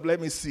 put it up. Let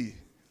me see.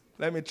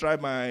 Let me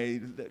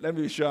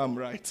be sure I'm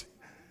right.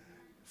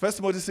 1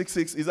 Timothy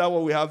 6, is that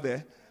what we have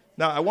there?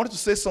 Now, I wanted to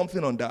say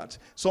something on that.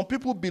 Some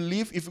people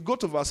believe, if you go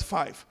to verse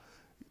 5,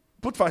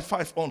 put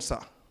 5 on, sir.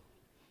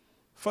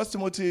 1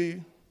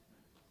 Timothy,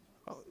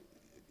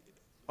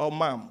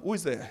 ma'am, who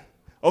is there?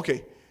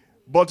 Okay.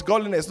 But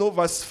godliness, no,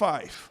 verse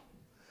 5.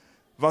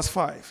 Verse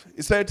 5.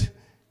 It said,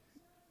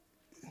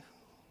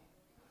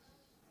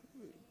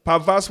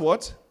 perverse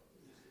what?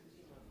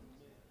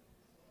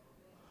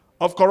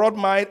 Of corrupt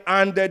mind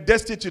and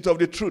destitute of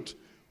the truth.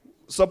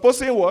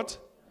 Supposing what?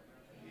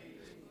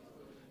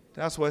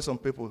 That's why some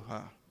people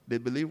are. They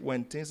believe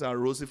when things are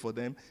rosy for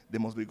them, they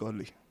must be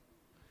godly.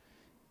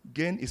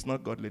 Gain is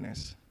not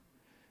godliness.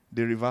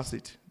 They reverse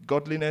it.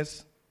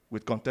 Godliness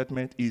with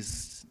contentment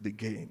is the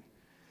gain.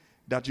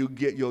 That you're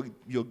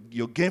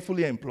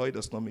gainfully employed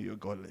does not mean you're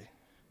godly.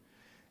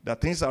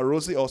 That things are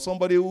rosy, or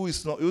somebody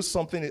who's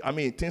something,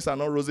 things are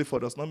not rosy for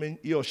does not mean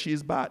he or she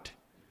is bad.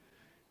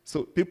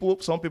 So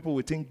some people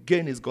will think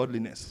gain is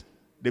godliness.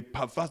 They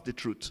perverse the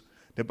truth.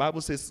 The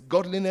Bible says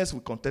godliness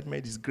with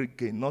contentment is great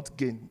gain, not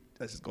gain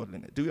that is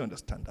godliness. Do you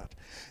understand that?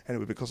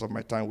 Anyway, because of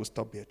my time, we'll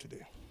stop here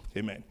today.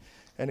 Amen.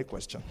 Any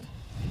question?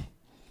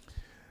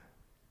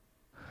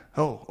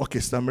 Oh, okay,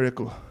 Sister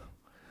Miracle.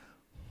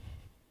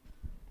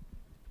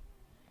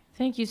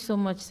 Thank you so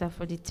much, sir,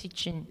 for the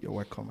teaching. You're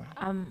welcome.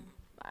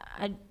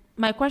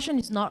 My question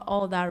is not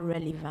all that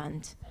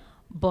relevant,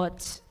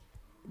 but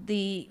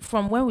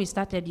from where we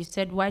started, you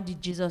said, why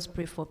did Jesus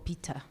pray for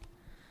Peter?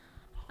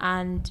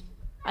 And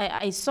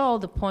I saw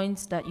the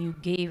points that you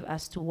gave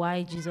as to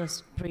why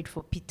Jesus prayed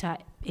for Peter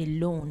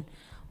alone.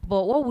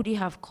 But what would it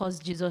have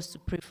caused Jesus to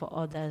pray for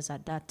others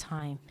at that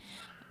time?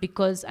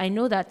 Because I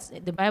know that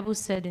the Bible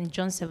said in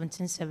John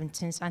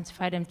 17:17,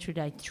 sanctify them through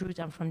thy truth.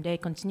 And from there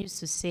it continues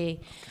to say,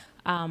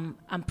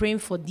 I'm praying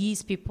for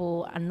these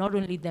people, and not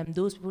only them,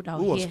 those people that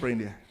Who was praying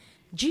there?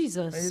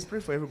 Jesus. He's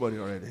praying for everybody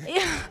already.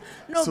 Yeah.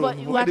 No, so but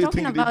we are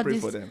talking about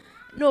this. For them?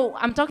 No,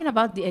 I'm talking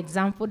about the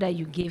example that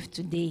you gave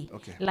today.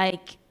 Okay.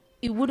 Like,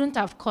 it wouldn't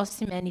have cost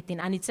him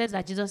anything. And it says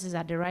that Jesus is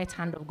at the right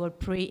hand of God,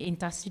 praying,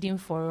 interceding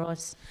for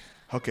us.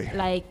 Okay.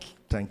 Like.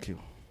 Thank you.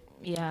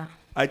 Yeah.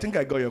 I think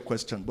I got your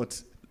question,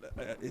 but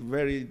a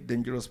very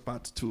dangerous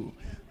part too.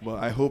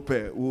 But I hope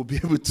we'll be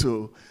able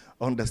to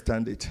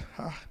understand it.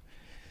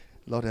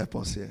 Lord help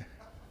us here.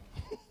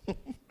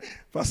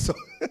 Pastor,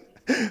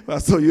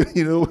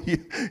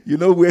 you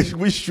know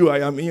which shoe I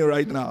am in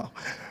right now.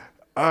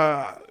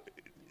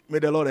 May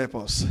the Lord help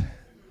us.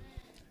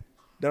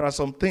 There are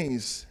some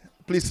things.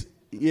 Please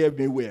hear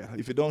me well.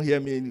 If you don't hear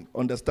me,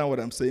 understand what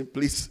I'm saying,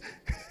 please.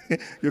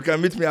 You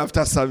can meet me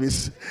after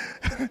service.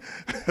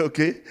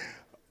 Okay?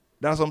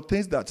 There are some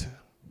things that,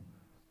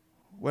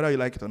 whether you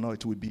like it or not,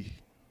 it will be.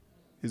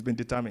 It's been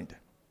determined.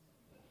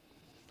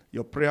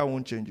 Your prayer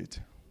won't change it.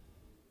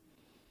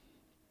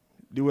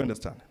 Do you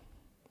understand?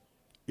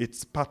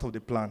 It's part of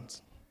the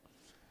plans.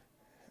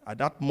 At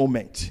that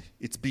moment,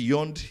 it's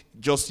beyond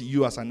just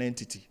you as an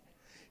entity.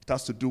 It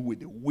has to do with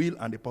the will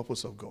and the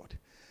purpose of God.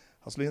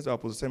 I was listening to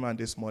Apostle Simon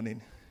this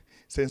morning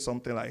saying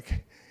something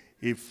like,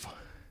 if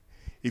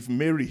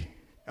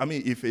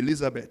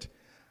Elizabeth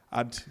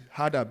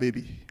had a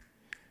baby,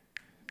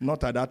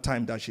 not at that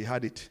time that she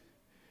had it,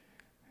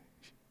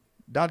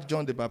 that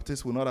John the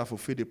Baptist would not have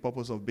fulfilled the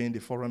purpose of being the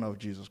forerunner of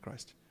Jesus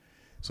Christ.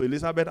 So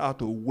Elizabeth had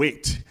to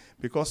wait,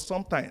 because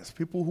sometimes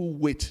people who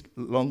wait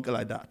longer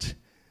like that,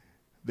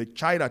 the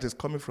child that is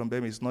coming from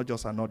them is not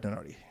just an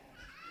ordinary.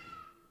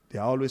 They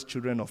are always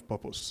children of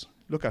purpose.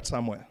 Look at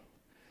Samuel.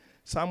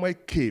 Samuel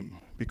came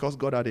because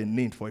God had a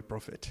need for a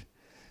prophet.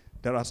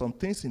 There are some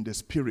things in the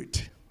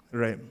spirit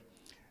realm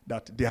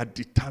that they are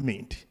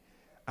determined,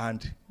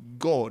 and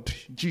God,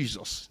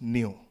 Jesus,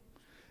 knew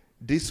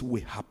this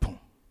will happen.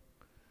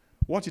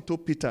 What he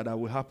told Peter that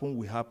will happen,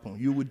 will happen.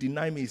 You will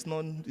deny me. It's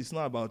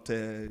not about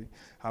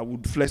I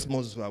would flex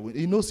muscles.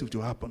 He knows it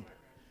will happen.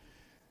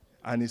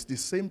 And it's the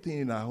same thing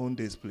in our own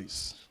days,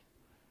 please.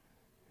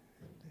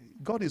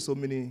 God is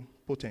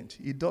omnipotent.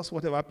 He does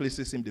whatever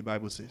pleases him, the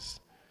Bible says.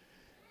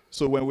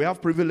 So when we have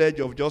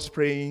privilege of just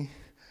praying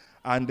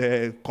and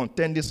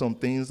contending some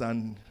things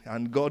and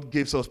God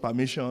gives us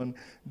permission,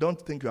 don't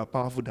think you are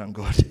powerful than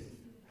God.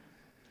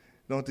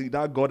 Don't think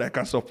that God, I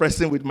can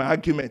suppress him with my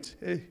argument.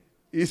 Hey,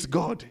 it's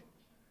God.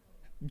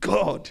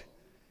 God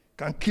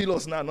can kill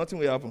us now. Nothing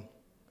will happen.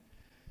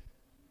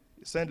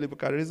 He sent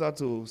Nebuchadnezzar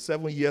to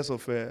 7 years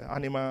of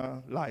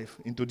animal life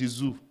into the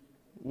zoo.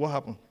 What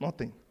happened?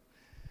 Nothing.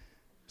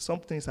 Some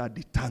things are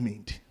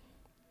determined.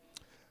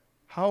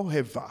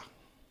 However,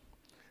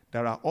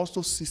 there are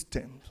also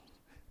systems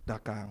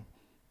that can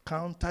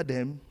counter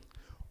them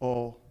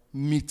or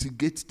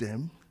mitigate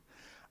them,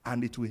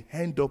 and it will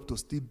end up to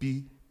still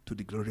be to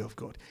the glory of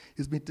God.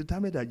 It's been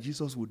determined that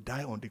Jesus will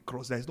die on the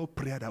cross. There is no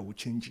prayer that will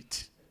change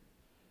it.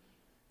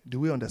 Do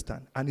we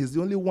understand? And he's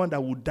the only one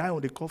that will die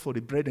on the cross for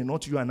the brethren,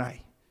 not you and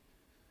I.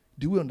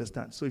 Do we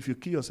understand? So if you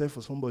kill yourself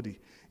for somebody,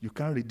 you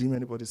can't redeem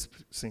anybody's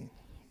sin.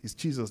 It's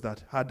Jesus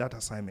that had that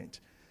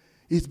assignment.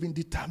 It's been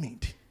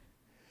determined.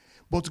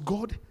 But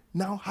God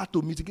now had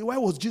to mitigate. Why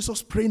was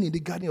Jesus praying in the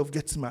Garden of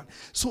Gethsemane?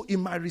 So he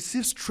might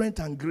receive strength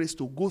and grace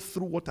to go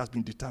through what has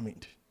been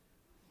determined.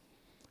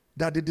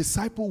 That the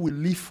disciple will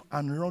leave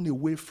and run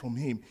away from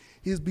him.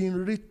 He's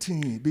been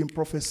written, been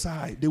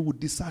prophesied. They would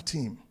desert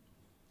him.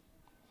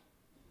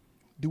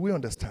 Do we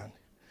understand?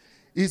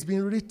 It's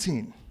been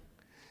written.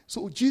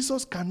 So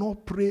Jesus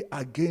cannot pray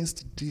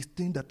against these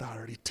things that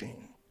are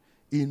written.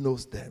 He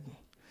knows them.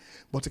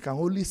 But he can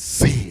only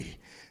say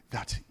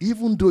that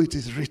even though it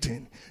is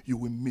written, you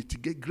will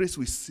mitigate. Grace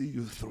will see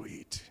you through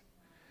it.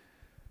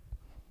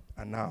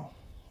 And now,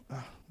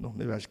 no,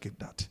 maybe I should keep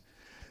that.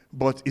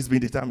 But it's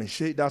been determined.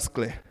 That's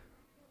clear.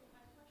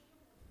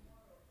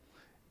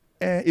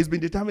 It's been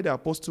determined the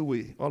apostle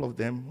way, all of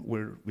them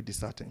will be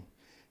deserting.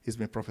 It's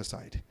been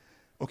prophesied.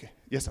 Okay,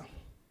 yes, sir.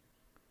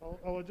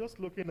 I was just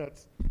looking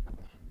at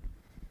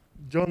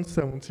John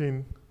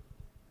 17,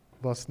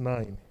 verse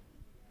 9,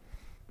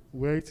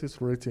 where it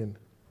is written,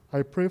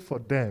 I pray for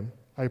them,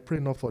 I pray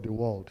not for the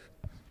world,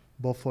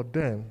 but for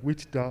them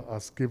which thou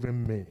hast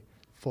given me,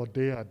 for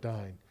they are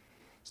thine.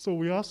 So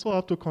we also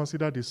have to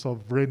consider the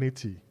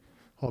sovereignty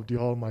of the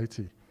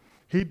Almighty.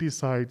 He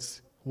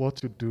decides what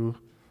to do,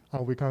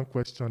 and we can't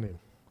question him.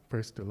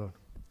 Praise the Lord.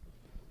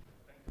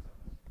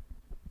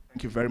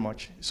 Thank you very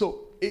much.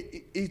 So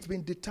it's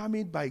been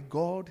determined by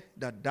God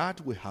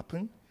that will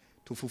happen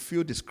to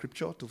fulfill the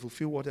scripture, to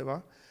fulfill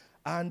whatever.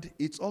 And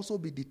it's also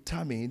been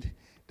determined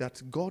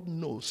that God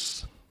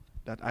knows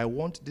that I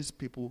want these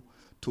people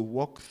to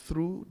walk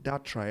through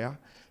that trial.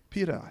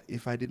 Peter,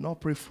 if I did not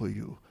pray for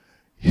you,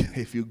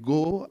 if you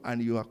go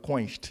and you are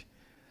quenched,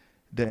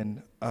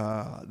 then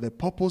the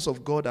purpose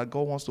of God that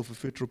God wants to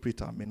fulfill through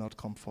Peter may not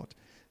come forth.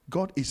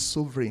 God is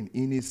sovereign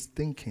in his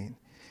thinking.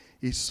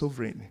 He's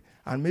sovereign.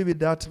 And maybe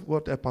that's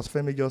what Pastor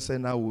Femi just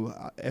said now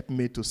will help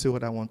me to say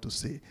what I want to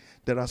say.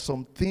 There are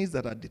some things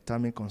that are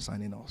determined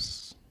concerning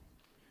us.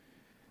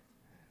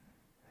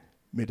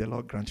 May the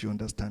Lord grant you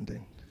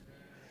understanding.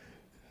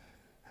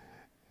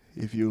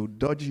 If you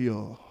dodge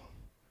your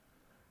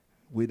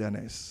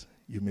wilderness,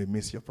 you may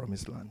miss your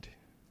promised land.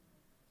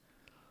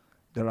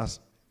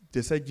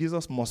 They said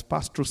Jesus must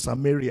pass through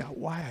Samaria.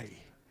 Why?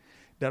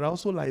 There are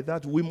also like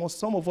that.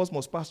 Some of us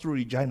must pass through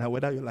Regina,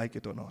 whether you like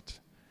it or not.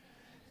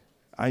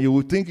 And you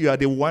will think you are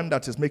the one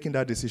that is making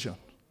that decision.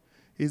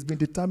 It's been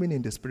determined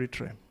in the spirit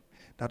realm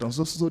that on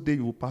so day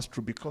you will pass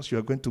through because you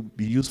are going to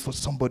be used for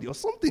somebody or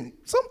something.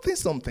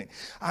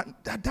 And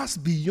that's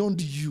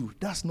beyond you.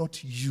 That's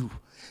not you.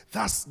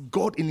 That's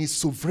God in his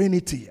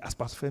sovereignty, as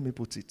Pastor Femi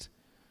put it.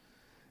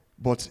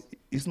 But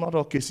it's not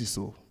all cases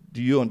so.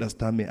 Do you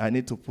understand me? I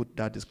need to put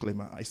that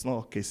disclaimer. It's not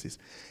all cases.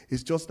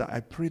 It's just that I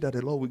pray that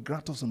the Lord will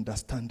grant us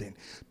understanding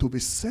to be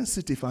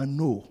sensitive and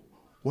know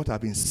what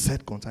have been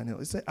said concerning us.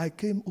 He said, I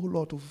came, O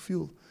Lord, to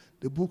fulfill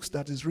the books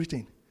that is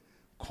written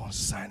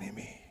concerning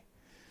me.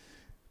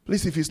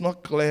 Please, if it's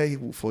not clear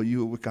for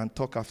you, we can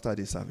talk after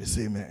this service.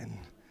 Amen.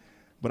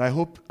 But I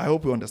hope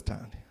you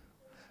understand.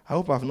 I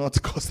hope I've not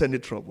caused any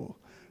trouble.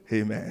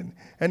 Amen.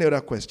 Any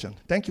other question?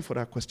 Thank you for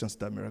that question,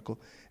 Sister Miracle.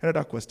 Any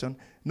other question?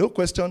 No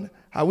question?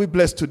 Are we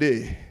blessed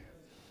today?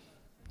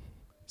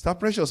 Sister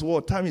Precious,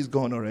 what? Time is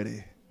gone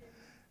already.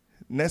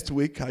 Next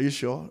week, are you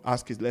sure?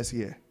 Ask it. Let's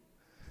hear.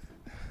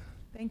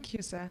 Thank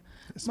you, sir.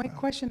 Yes, My ma'am.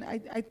 question,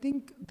 I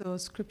think the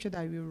scripture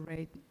that we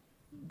read,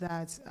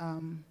 that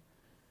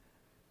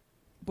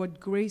but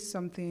grace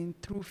something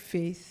through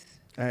faith.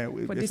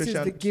 For this is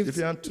the gift.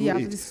 Ephesians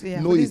 2:8.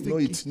 Yeah, Know it.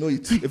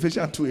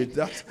 Ephesians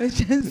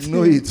 2:8.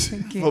 Know it.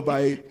 Okay.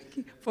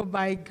 For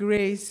by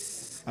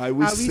grace are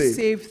we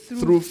saved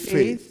through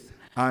faith,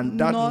 and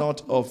that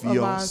not of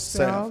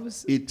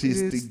yourselves. It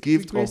is the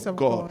gift of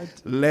God,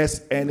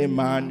 lest any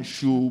man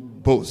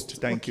should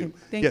boast. Thank you.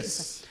 Thank you,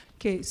 sir.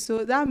 Okay,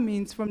 so that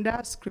means from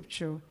that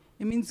scripture,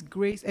 it means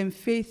grace and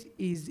faith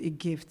is a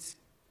gift.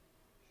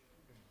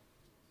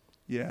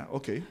 Yeah,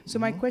 okay. So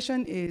my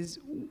question is,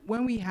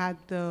 when we had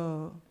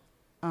the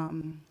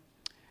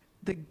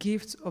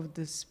gift of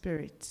the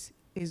Spirit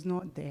is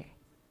not there,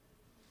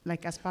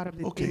 like as part of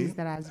the things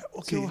that has.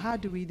 Okay. So how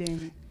do we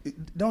then?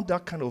 Not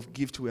that kind of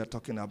gift we are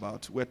talking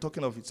about. We're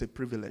talking of it's a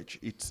privilege.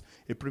 It's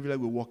a privilege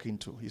we walk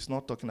into. It's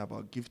not talking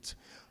about gift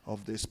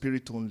of the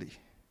Spirit only.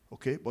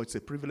 Okay, but it's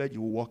a privilege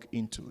you walk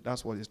into.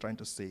 That's what he's trying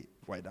to say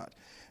by that.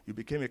 You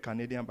became a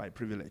Canadian by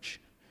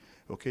privilege.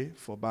 Okay,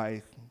 for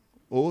by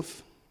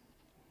oath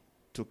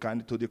to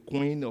the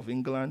Queen of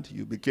England,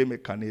 you became a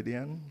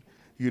Canadian.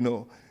 You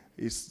know,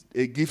 it's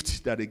a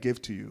gift that they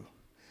gave to you.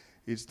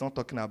 It's not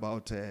talking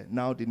about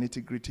now the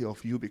nitty-gritty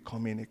of you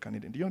becoming a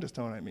Canadian. Do you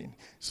understand what I mean?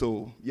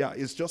 So, yeah,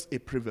 it's just a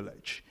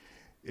privilege.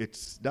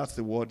 That's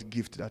the word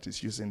gift that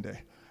is used in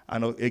there.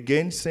 And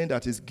again, saying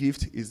that it's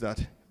gift is that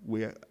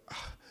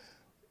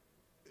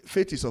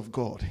faith is of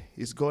God.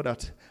 It's God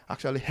that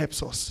actually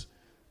helps us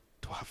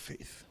to have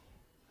faith.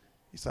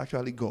 It's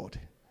actually God.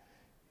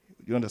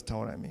 You understand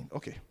what I mean?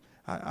 Okay.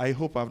 I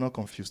hope I've not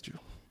confused you.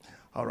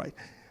 All right.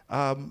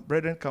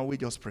 Brethren, can we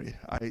just pray?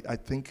 I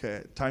think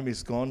time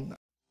is gone.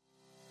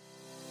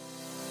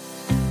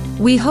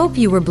 We hope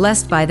you were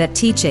blessed by that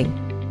teaching.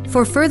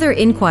 For further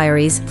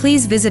inquiries,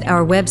 please visit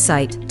our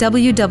website,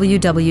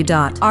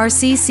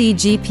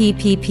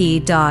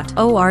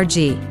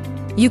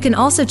 www.rccgppp.org. You can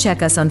also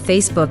check us on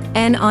Facebook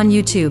and on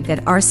YouTube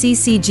at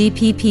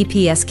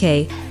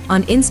RCCGPPPSK,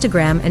 on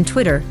Instagram and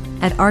Twitter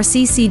at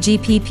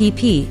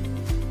RCCGPPP.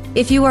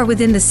 If you are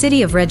within the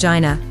city of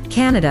Regina,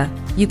 Canada,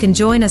 you can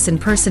join us in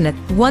person at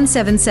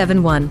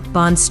 1771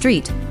 Bond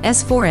Street,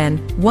 S4N,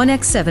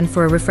 1X7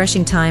 for a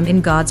refreshing time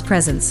in God's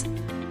presence.